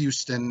of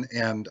Houston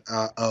and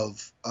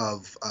of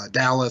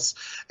Dallas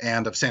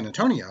and of San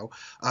Antonio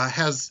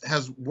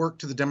has worked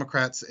to the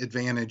Democrats'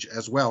 advantage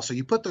as well. So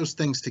you put those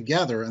things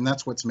together, and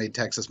that's what's made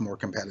Texas more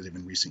competitive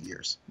in recent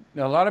years.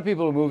 Now, a lot of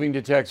people are moving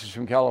to Texas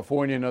from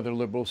California and other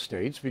liberal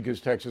states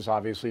because Texas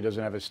obviously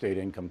doesn't have a state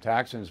income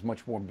tax and is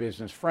much more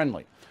business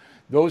friendly.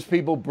 Those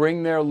people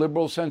bring their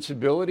liberal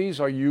sensibilities.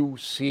 Are you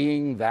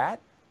seeing that?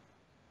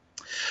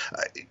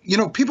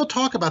 People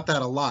talk about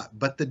that a lot,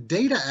 but the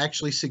data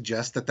actually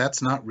suggests that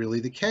that's not really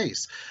the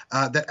case.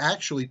 That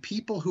actually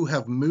people who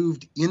have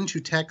moved into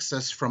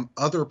Texas from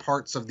other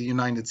parts of the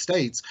United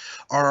States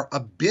are a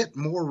bit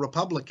more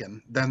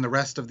Republican than the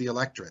rest of the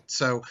electorate.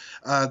 So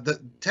the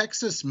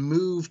Texas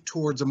move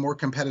towards a more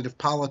competitive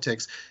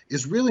politics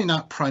is really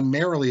not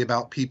primarily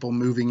about people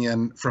moving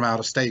in from out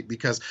of state,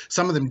 because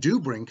some of them do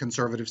bring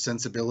conservative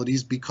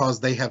sensibilities because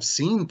they have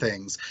seen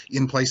things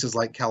in places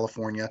like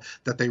California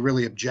that they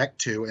really object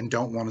to and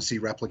don't want to see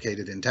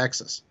replicated in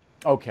Texas.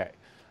 Okay.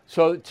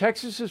 So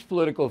Texas's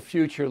political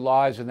future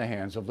lies in the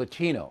hands of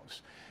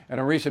Latinos. And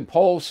a recent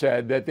poll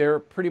said that they're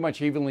pretty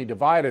much evenly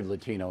divided,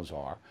 Latinos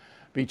are,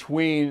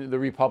 between the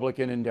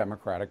Republican and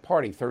Democratic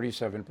Party,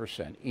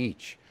 37%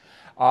 each.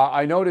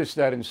 I noticed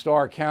that in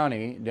Starr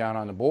County, down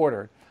on the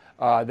border,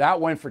 that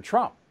went for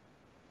Trump.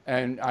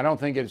 And I don't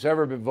think it's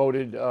ever been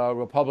voted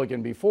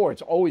Republican before.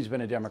 It's always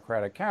been a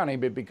Democratic county,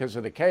 but because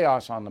of the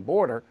chaos on the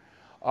border,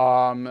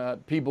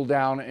 people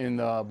down in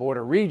the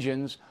border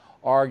regions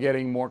are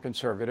getting more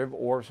conservative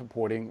or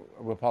supporting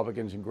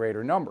Republicans in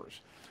greater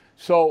numbers.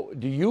 So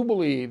do you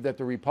believe that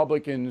the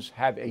Republicans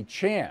have a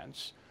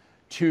chance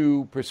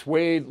to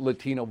persuade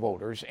Latino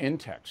voters in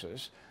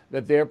Texas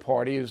that their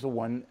party is the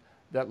one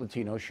that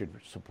Latinos should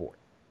support?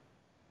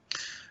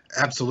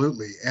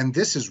 Absolutely. And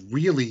this is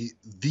really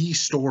the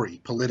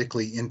story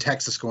politically in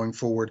Texas going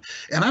forward.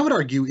 And I would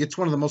argue it's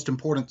one of the most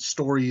important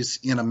stories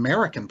in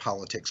American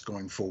politics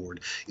going forward,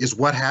 is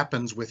what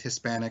happens with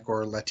Hispanic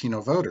or Latino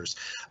voters.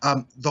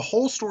 The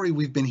whole story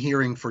we've been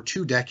hearing for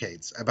 2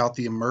 decades about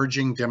the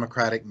emerging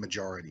Democratic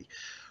majority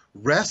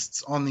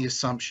rests on the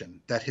assumption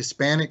that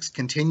Hispanics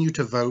continue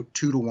to vote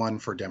 2-1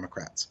 for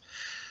Democrats.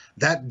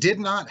 That did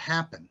not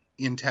happen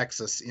in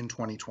Texas in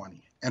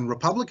 2020. And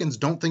Republicans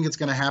don't think it's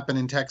going to happen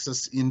in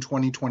Texas in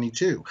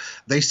 2022.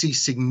 They see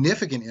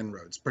significant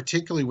inroads,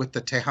 particularly with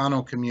the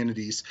Tejano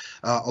communities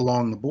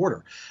along the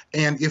border.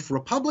 And if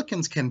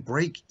Republicans can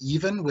break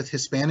even with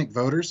Hispanic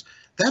voters,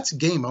 that's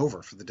game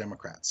over for the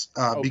Democrats,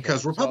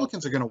 because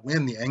Republicans are going to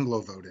win the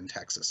Anglo vote in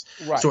Texas.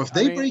 Right. So if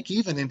they break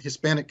even in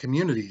Hispanic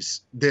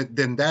communities,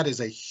 then that is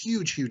a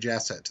huge, huge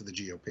asset to the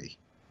GOP.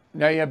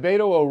 Now you have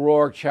Beto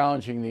O'Rourke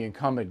challenging the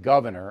incumbent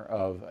governor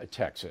of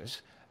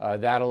Texas.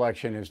 That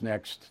election is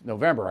next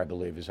November, I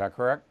believe. Is that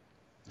correct?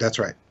 That's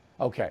right.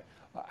 Okay.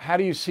 How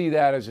do you see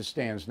that as it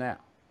stands now?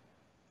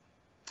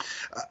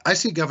 I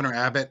see Governor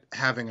Abbott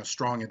having a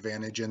strong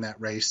advantage in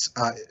that race.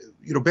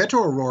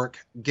 Beto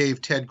O'Rourke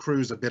gave Ted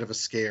Cruz a bit of a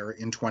scare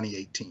in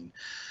 2018.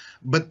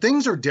 But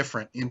things are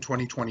different in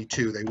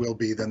 2022, they will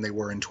be, than they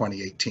were in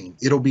 2018.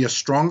 It'll be a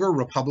stronger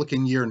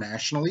Republican year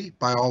nationally,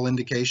 by all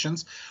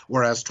indications,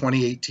 whereas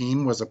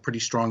 2018 was a pretty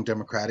strong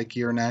Democratic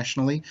year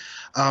nationally.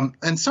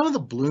 And some of the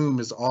bloom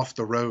is off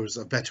the rose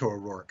of Beto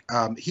O'Rourke.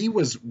 He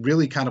was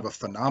really kind of a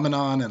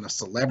phenomenon and a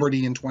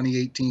celebrity in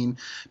 2018.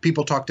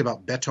 People talked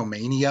about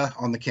Betomania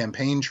on the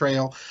campaign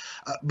trail.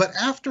 But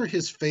after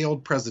his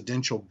failed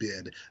presidential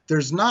bid,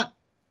 there's not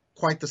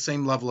quite the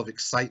same level of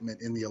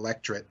excitement in the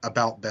electorate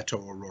about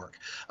Beto O'Rourke.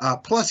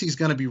 Plus, he's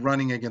going to be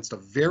running against a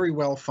very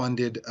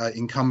well-funded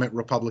incumbent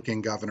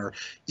Republican governor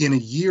in a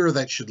year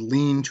that should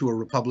lean to a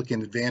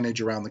Republican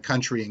advantage around the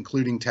country,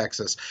 including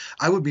Texas.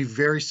 I would be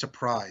very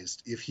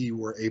surprised if he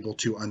were able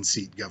to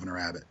unseat Governor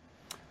Abbott.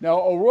 Now,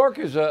 O'Rourke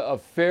is a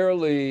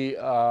fairly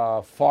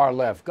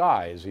far-left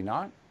guy, is he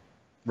not?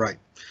 Right.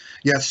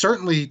 Yeah,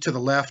 certainly to the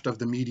left of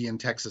the median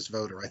Texas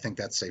voter. I think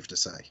that's safe to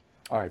say.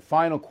 All right,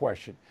 final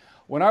question.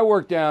 When I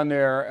worked down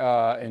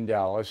there in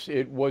Dallas,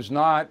 it was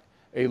not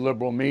a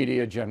liberal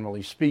media,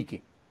 generally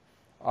speaking.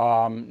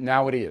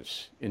 Now it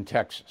is in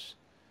Texas.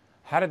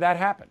 How did that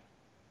happen?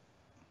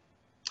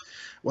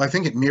 Well, I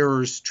think it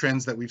mirrors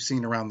trends that we've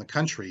seen around the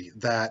country,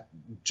 that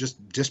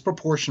just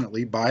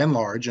disproportionately, by and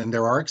large, and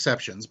there are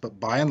exceptions, but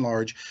by and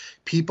large,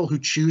 people who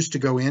choose to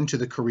go into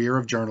the career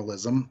of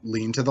journalism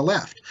lean to the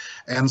left.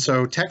 And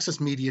so Texas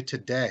media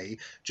today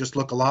just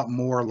look a lot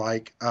more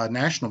like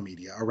national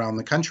media around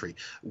the country,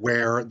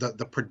 where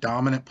the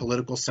predominant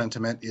political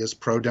sentiment is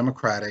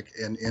pro-democratic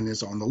and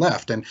is on the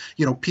left. And,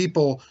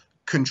 people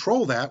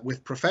control that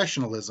with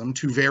professionalism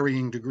to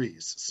varying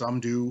degrees. Some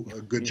do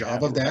a good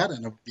job of that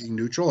and of being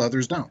neutral,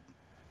 others don't.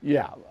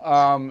 Yeah.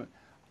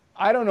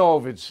 I don't know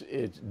if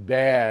it's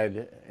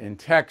bad in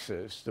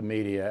Texas, the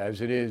media,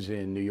 as it is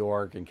in New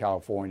York and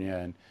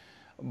California,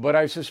 but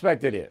I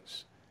suspect it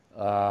is.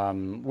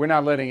 We're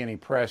not letting any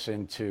press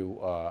into,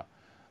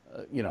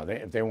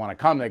 if they want to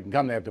come, they can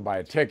come. They have to buy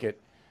a ticket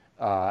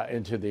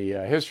into the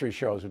history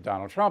shows of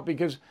Donald Trump,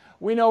 because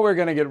we know we're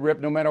going to get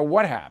ripped no matter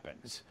what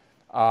happens.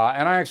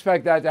 And I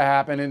expect that to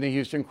happen in the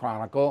Houston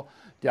Chronicle,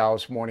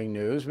 Dallas Morning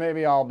News.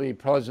 Maybe I'll be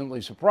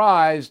pleasantly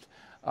surprised,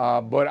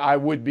 but I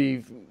would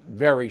be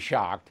very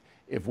shocked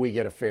if we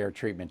get a fair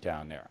treatment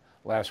down there.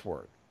 Last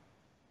word.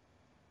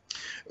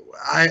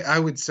 I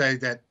would say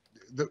that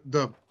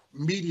the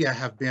media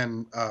have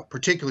been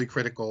particularly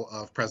critical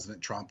of President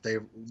Trump.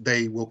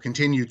 They will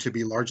continue to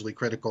be largely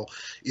critical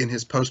in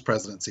his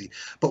post-presidency.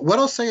 But what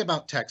I'll say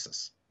about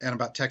Texas and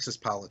about Texas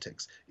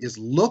politics is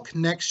look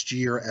next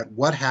year at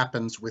what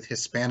happens with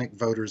Hispanic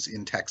voters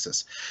in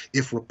Texas.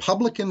 If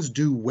Republicans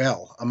do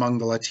well among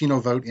the Latino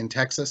vote in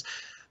Texas,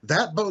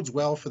 that bodes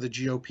well for the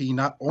GOP,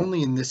 not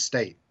only in this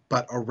state,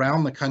 but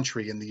around the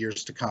country in the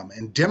years to come.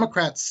 And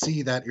Democrats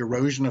see that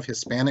erosion of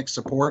Hispanic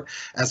support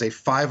as a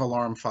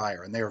 5-alarm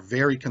fire, and they are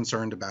very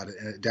concerned about it,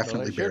 and it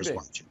definitely bears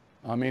watching.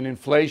 I mean,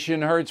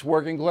 inflation hurts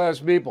working class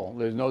people.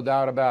 There's no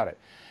doubt about it.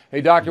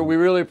 Hey, Doctor, we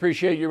really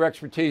appreciate your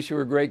expertise. You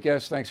were a great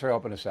guest. Thanks for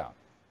helping us out.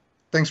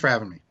 Thanks for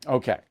having me.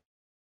 Okay.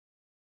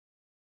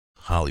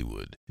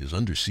 Hollywood is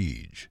under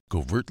siege,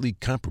 covertly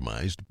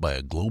compromised by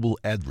a global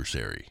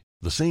adversary.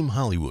 The same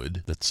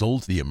Hollywood that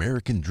sold the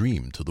American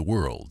dream to the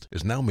world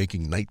is now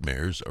making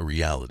nightmares a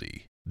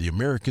reality. The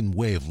American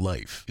way of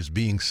life is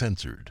being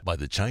censored by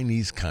the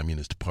Chinese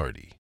Communist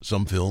Party.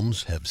 Some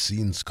films have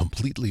scenes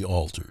completely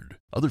altered.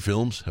 Other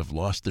films have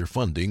lost their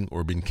funding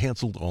or been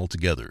canceled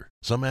altogether.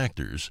 Some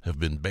actors have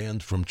been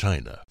banned from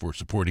China for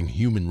supporting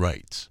human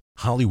rights.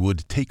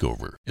 Hollywood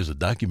Takeover is a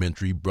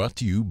documentary brought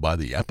to you by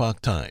the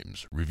Epoch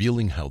Times,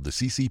 revealing how the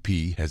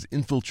CCP has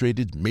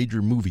infiltrated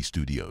major movie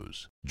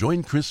studios.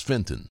 Join Chris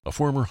Fenton, a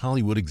former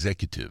Hollywood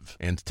executive,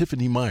 and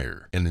Tiffany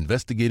Meyer, an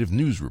investigative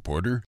news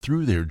reporter,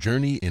 through their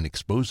journey in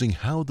exposing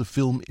how the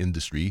film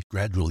industry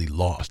gradually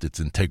lost its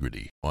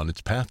integrity on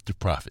its path to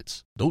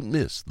profits. Don't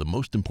miss the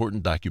most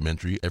important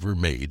documentary ever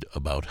made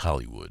about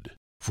Hollywood.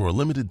 For a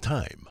limited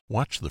time,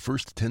 watch the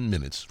first 10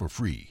 minutes for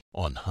free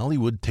on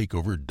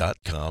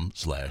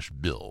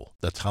HollywoodTakeover.com/Bill.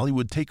 That's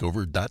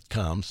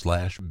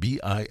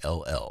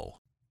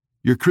HollywoodTakeover.com/BILL.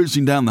 You're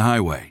cruising down the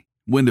highway,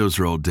 windows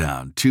rolled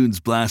down, tunes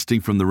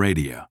blasting from the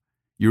radio.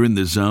 You're in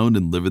the zone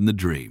and living the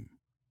dream.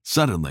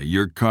 Suddenly,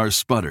 your car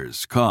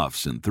sputters,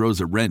 coughs, and throws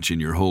a wrench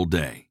in your whole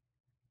day.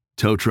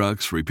 Tow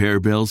trucks, repair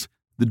bills,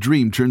 the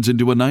dream turns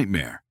into a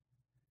nightmare.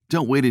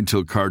 Don't wait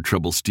until car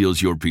trouble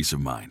steals your peace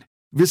of mind.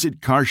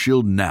 Visit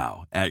CarShield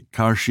now at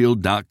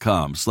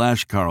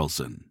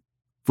carshield.com/Carlson.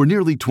 For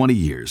nearly 20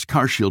 years,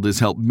 CarShield has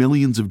helped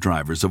millions of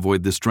drivers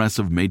avoid the stress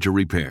of major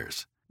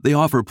repairs. They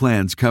offer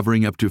plans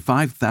covering up to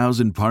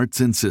 5,000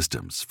 parts and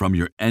systems, from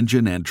your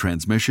engine and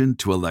transmission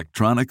to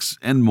electronics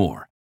and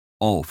more,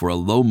 all for a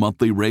low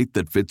monthly rate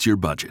that fits your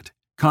budget.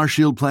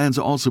 CarShield plans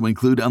also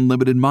include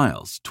unlimited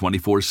miles,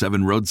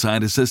 24/7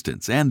 roadside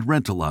assistance, and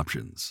rental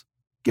options.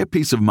 Get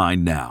peace of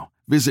mind now.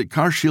 Visit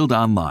CarShield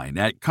online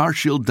at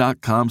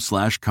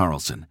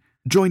carshield.com/Carlson.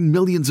 Join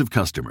millions of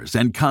customers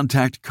and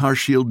contact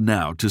CarShield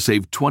now to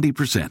save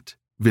 20%.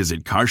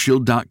 Visit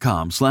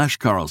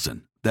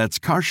carshield.com/Carlson. That's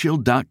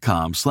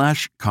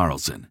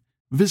carshield.com/Carlson.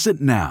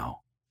 Visit now.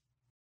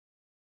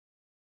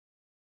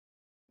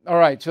 All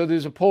right, so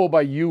there's a poll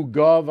by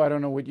YouGov. I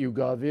don't know what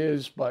YouGov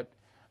is, but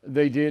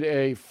they did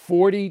a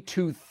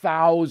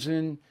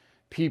 42,000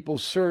 people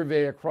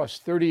survey across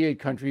 38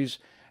 countries.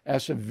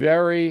 Asked a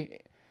very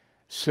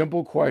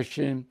simple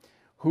question: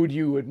 who do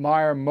you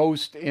admire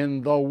most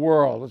in the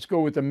world? Let's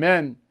go with the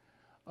men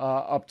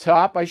up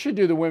top. I should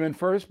do the women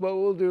first, but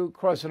we'll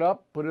cross it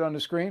up, put it on the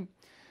screen.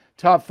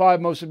 Top 5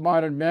 most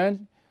admired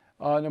men.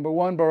 Number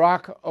 1,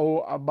 Barack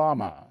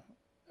Obama.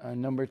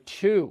 Number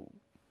 2,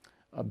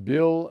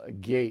 Bill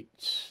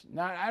Gates.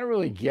 Now, I don't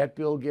really get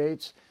Bill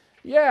Gates.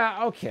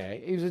 Yeah,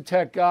 okay, he's a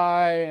tech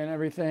guy and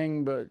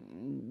everything, but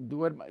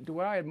do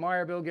I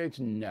admire Bill Gates?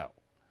 No.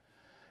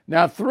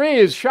 Now, 3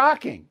 is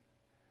shocking.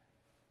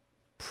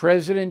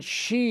 President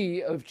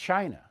Xi of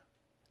China.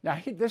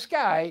 Now, this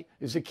guy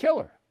is a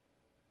killer.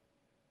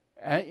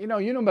 And you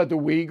know about the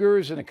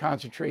Uyghurs and the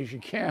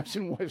concentration camps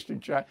in Western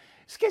China.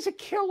 This guy's a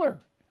killer.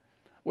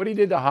 What he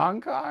did to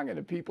Hong Kong and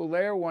the people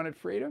there wanted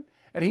freedom.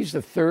 And he's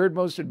the 3rd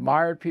most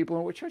admired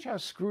people. Which shows how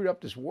screwed up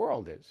this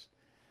world is.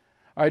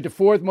 All right, the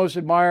 4th most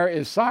admired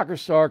is soccer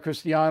star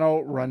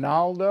Cristiano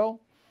Ronaldo.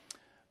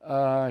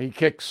 He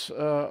kicks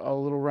a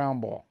little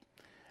round ball.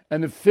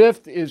 And the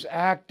 5th is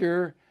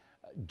actor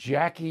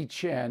Jackie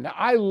Chan. Now,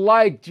 I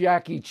like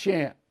Jackie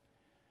Chan.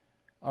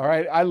 All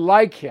right, I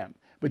like him.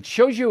 But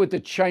shows you what the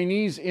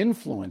Chinese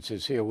influence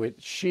is here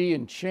with Xi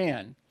and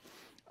Chan.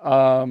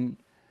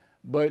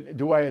 But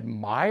do I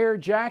admire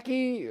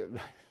Jackie?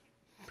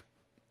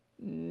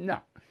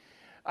 No.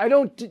 I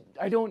don't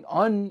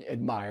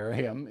unadmire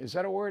him. Is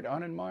that a word,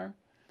 unadmire?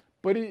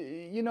 But,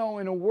 in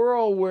a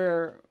world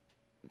where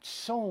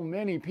so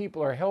many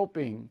people are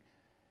helping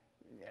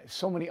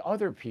so many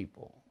other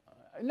people.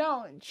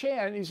 Now,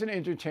 Chan, he's an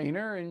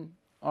entertainer, and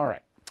all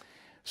right.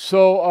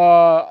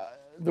 So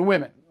the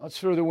women. Let's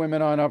throw the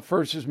women on up.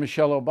 First is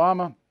Michelle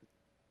Obama.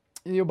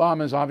 The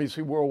Obama is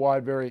obviously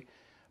worldwide very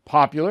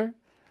popular.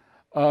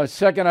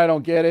 Second, I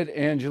don't get it,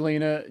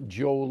 Angelina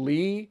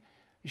Jolie.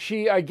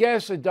 She, I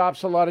guess,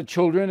 adopts a lot of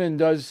children and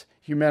does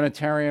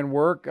humanitarian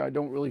work. I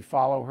don't really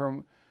follow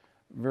her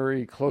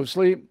very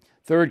closely.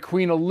 Third,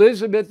 Queen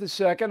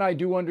Elizabeth II. I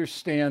do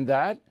understand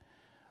that.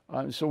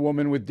 It's a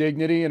woman with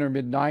dignity in her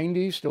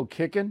mid-90s, still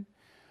kicking.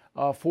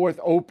 4th,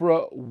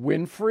 Oprah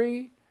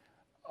Winfrey.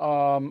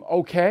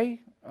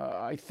 Okay.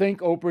 I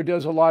think Oprah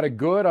does a lot of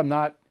good. I'm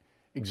not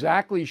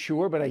exactly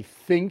sure, but I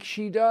think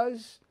she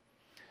does.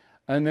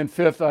 And then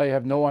fifth, I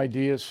have no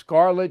idea,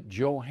 Scarlett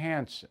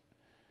Johansson.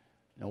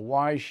 Now,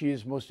 why she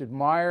is most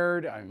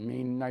admired, I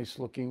mean,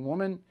 nice-looking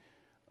woman,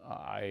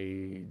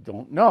 I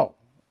don't know.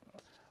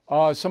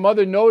 Some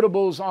other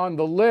notables on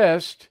the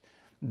list,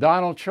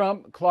 Donald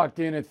Trump clocked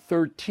in at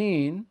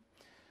 13,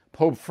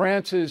 Pope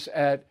Francis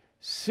at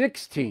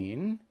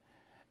 16,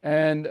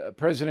 and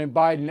President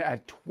Biden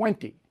at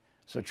 20.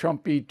 So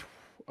Trump beat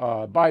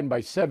Biden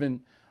by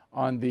 7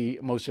 on the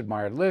most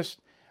admired list.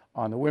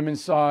 On the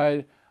women's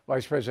side,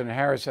 Vice President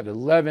Harris at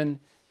 11,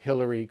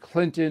 Hillary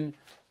Clinton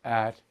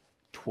at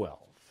 12.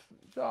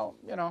 So,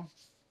 you know,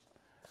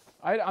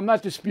 I'm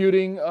not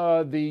disputing the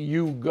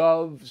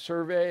YouGov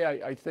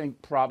survey. I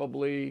think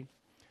probably,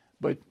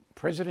 but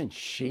President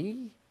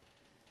Xi?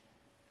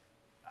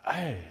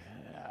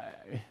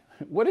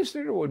 What is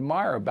there to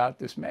admire about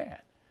this man?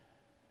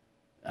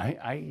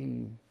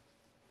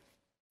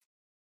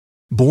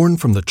 Born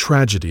from the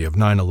tragedy of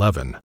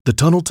 9/11, the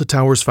Tunnel to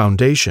Towers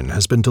Foundation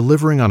has been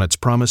delivering on its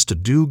promise to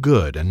do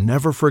good and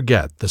never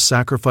forget the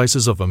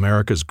sacrifices of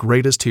America's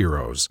greatest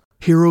heroes.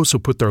 Heroes who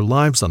put their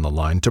lives on the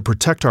line to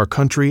protect our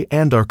country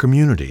and our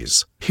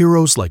communities.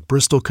 Heroes like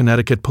Bristol,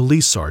 Connecticut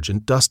Police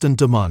Sergeant Dustin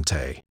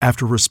DeMonte.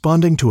 After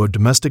responding to a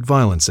domestic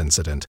violence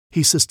incident,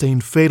 he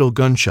sustained fatal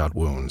gunshot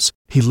wounds.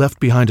 He left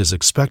behind his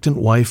expectant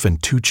wife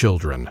and 2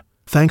 children.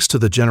 Thanks to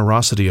the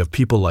generosity of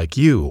people like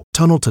you,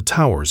 Tunnel to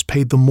Towers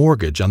paid the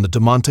mortgage on the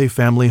DeMonte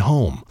family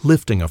home,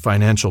 lifting a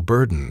financial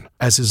burden.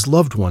 As his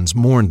loved ones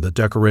mourned the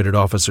decorated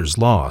officer's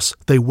loss,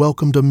 they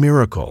welcomed a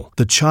miracle,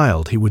 the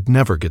child he would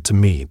never get to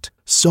meet.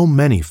 So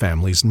many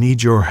families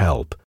need your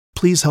help.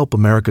 Please help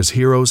America's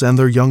heroes and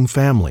their young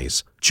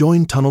families.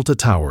 Join Tunnel to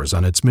Towers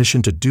on its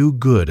mission to do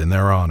good in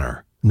their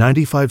honor.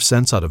 95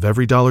 cents out of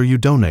every dollar you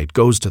donate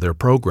goes to their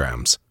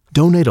programs.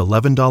 Donate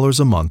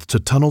 $11 a month to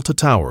Tunnel to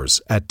Towers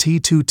at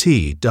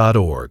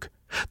T2T.org.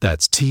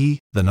 That's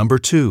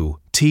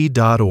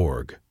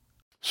T2T.org.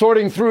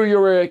 Sorting through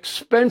your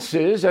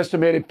expenses,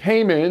 estimated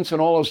payments,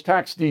 and all those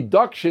tax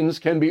deductions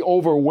can be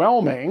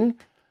overwhelming.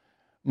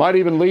 Might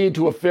even lead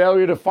to a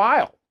failure to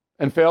file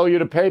and failure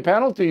to pay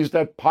penalties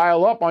that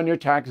pile up on your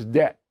tax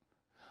debt.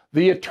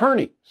 The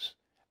attorneys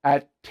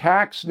at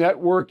Tax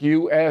Network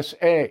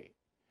USA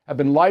have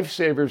been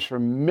lifesavers for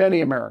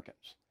many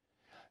Americans.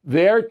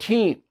 Their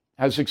team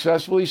has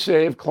successfully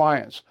saved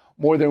clients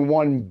more than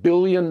 $1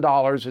 billion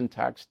in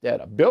tax debt.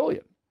 $1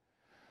 billion.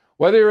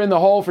 Whether you're in the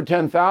hole for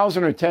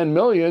 $10,000 or $10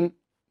 million,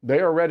 they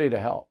are ready to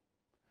help.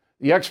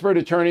 The expert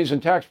attorneys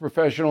and tax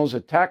professionals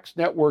at Tax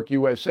Network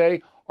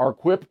USA are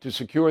equipped to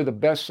secure the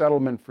best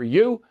settlement for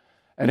you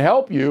and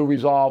help you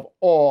resolve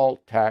all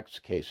tax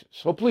cases.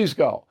 So please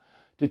go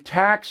to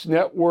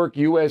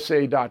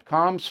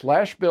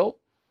taxnetworkusa.com/bill,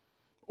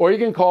 or you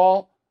can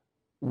call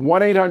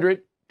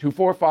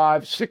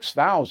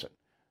 1-800-245-6000.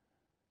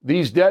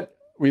 These debt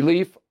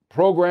relief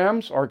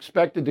programs are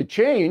expected to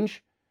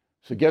change,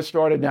 so get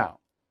started now.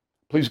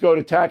 Please go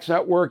to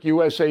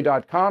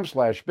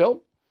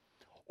taxnetworkusa.com/bill,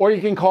 or you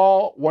can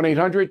call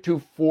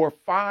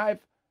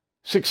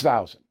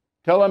 1-800-245-6000.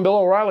 Tell them Bill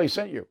O'Reilly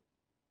sent you.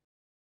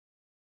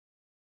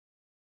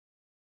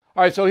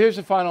 All right, so here's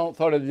the final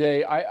thought of the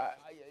day.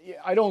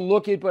 I don't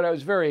look it, but I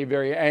was very,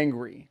 very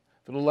angry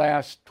for the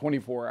last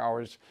 24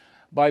 hours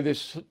by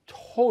this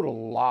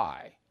total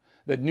lie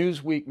that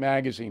Newsweek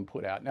magazine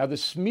put out. Now, the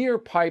smear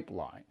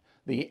pipeline,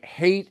 the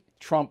hate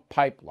Trump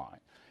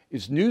pipeline,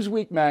 is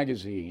Newsweek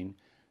magazine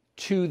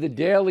to the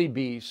Daily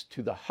Beast,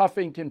 to the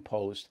Huffington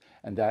Post,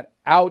 and that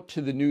out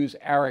to the news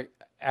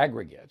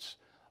aggregates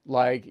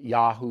like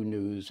Yahoo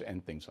News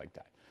and things like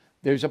that.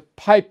 There's a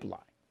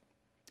pipeline,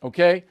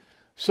 okay?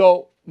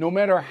 So no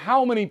matter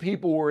how many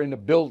people were in the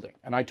building,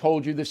 and I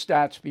told you the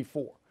stats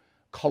before,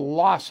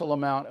 colossal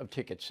amount of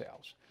ticket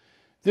sales,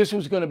 this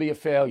was going to be a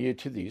failure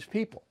to these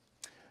people.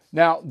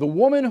 Now, the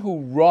woman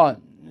who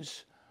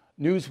runs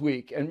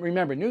Newsweek, and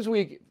remember,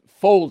 Newsweek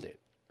folded.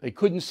 They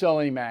couldn't sell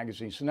any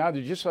magazines, so now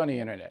they're just on the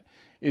internet,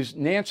 is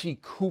Nancy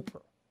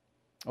Cooper,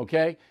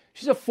 okay?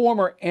 She's a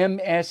former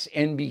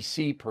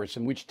MSNBC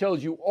person, which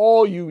tells you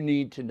all you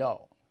need to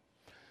know.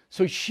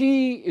 So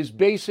she is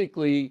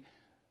basically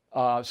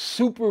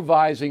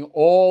supervising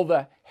all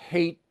the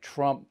hate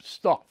Trump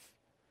stuff,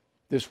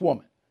 this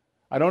woman.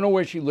 I don't know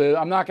where she lives.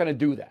 I'm not going to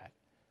do that,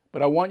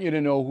 but I want you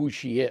to know who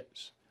she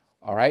is,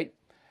 all right?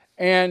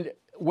 And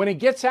when it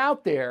gets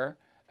out there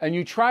and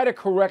you try to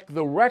correct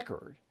the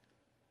record,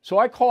 so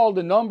I called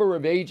a number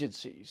of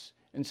agencies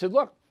and said,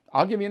 look,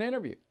 I'll give you an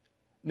interview.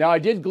 Now, I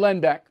did Glenn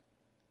Beck,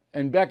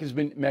 and Beck has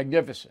been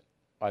magnificent,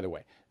 by the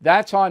way.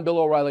 That's on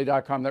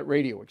BillO'Reilly.com, that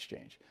radio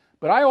exchange.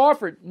 But I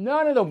offered,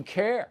 none of them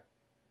care.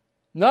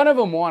 None of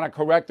them want to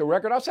correct the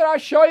record. I said, I'll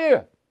show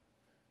you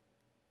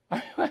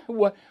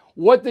what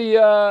the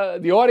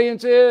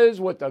audience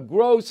is, what the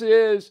gross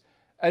is,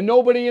 and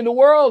nobody in the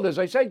world, as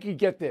I said, could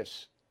get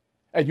this.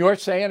 And you're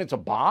saying it's a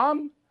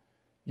bomb?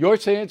 You're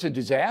saying it's a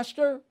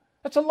disaster?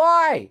 That's a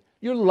lie.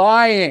 You're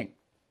lying.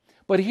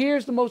 But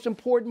here's the most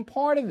important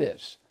part of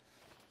this.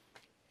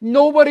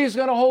 Nobody's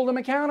going to hold them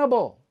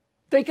accountable.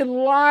 They can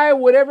lie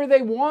whatever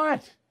they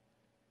want.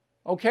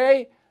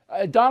 Okay?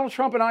 Donald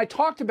Trump and I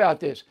talked about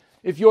this.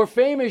 If you're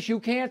famous, you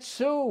can't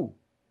sue.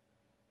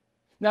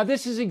 Now,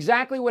 this is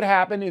exactly what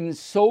happened in the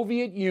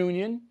Soviet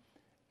Union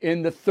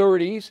in the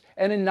 30s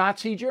and in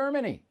Nazi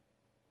Germany.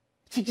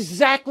 It's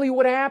exactly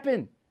what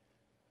happened.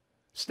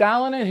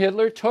 Stalin and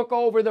Hitler took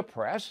over the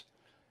press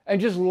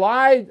and just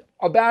lied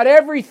about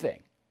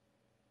everything.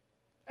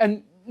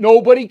 And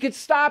nobody could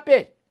stop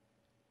it.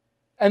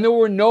 And there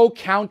were no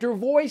counter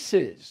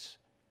voices.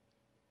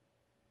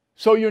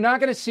 So you're not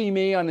going to see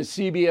me on the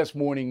CBS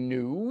Morning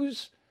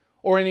News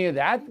or any of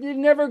that. You're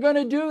never going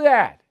to do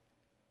that.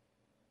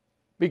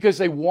 Because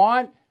they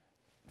want,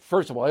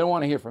 first of all, they don't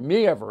want to hear from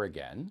me ever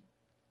again.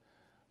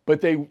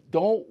 But they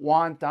don't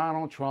want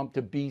Donald Trump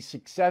to be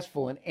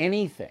successful in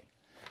anything.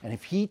 And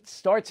if he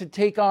starts to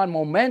take on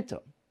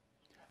momentum,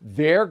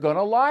 they're going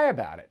to lie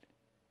about it.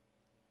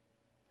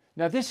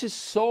 Now, this is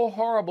so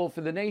horrible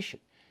for the nation.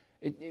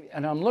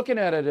 And I'm looking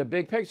at it, a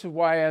big picture,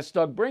 why I asked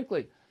Doug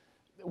Brinkley.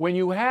 When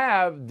you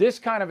have this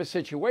kind of a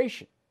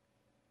situation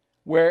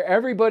where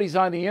everybody's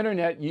on the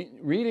internet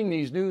reading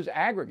these news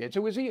aggregates,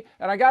 and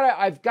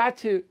I've got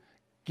to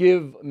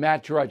give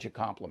Matt Drudge a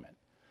compliment.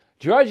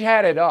 Drudge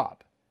had it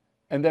up,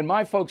 and then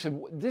my folks said,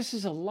 this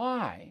is a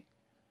lie,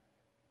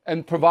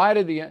 and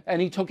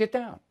and he took it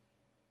down.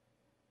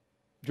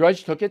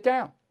 Drudge took it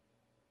down.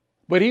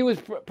 But he was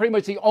pretty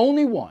much the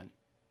only one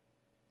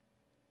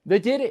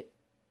that did it.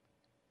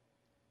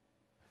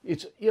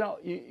 It's,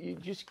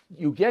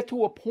 you get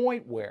to a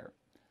point where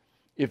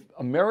if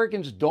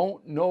Americans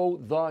don't know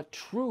the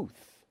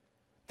truth,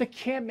 they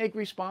can't make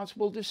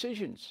responsible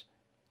decisions.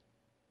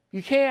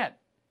 You can't.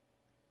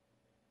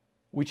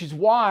 Which is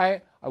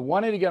why I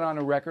wanted to get on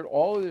the record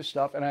all of this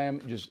stuff, and I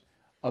am just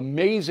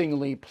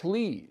amazingly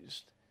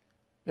pleased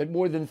that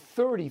more than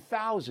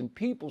 30,000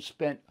 people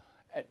spent.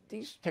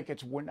 These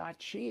tickets were not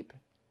cheap.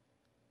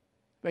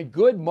 They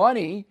good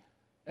money,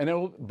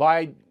 and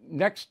by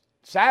next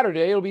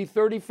Saturday it'll be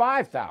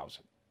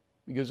 35,000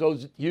 because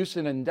those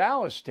Houston and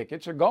Dallas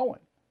tickets are going.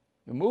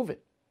 They're moving.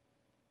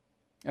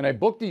 And I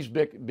booked these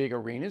big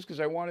arenas because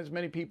I want as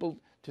many people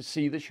to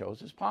see the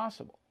shows as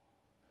possible.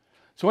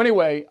 So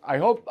anyway, I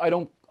hope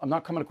I'm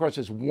not coming across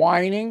as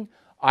whining.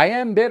 I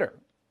am bitter.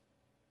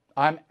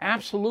 I'm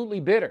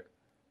absolutely bitter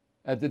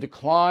at the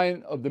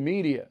decline of the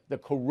media, the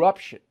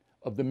corruption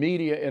of the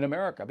media in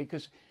America,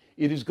 because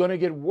it is going to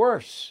get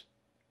worse,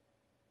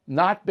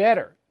 not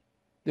better.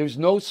 There's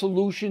no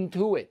solution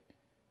to it.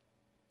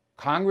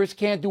 Congress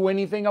can't do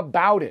anything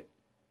about it.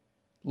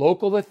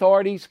 Local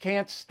authorities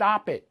can't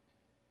stop it.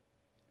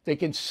 They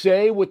can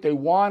say what they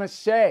want to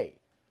say.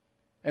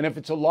 And if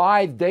it's a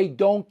lie, they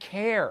don't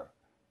care.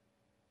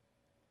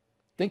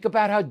 Think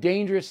about how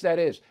dangerous that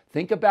is.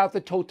 Think about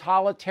the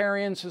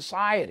totalitarian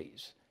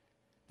societies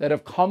that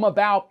have come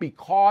about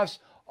because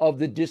of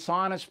the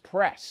dishonest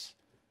press.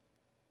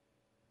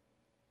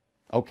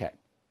 Okay.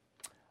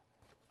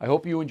 I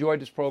hope you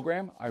enjoyed this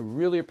program. I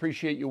really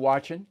appreciate you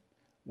watching.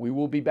 We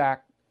will be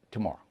back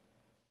tomorrow.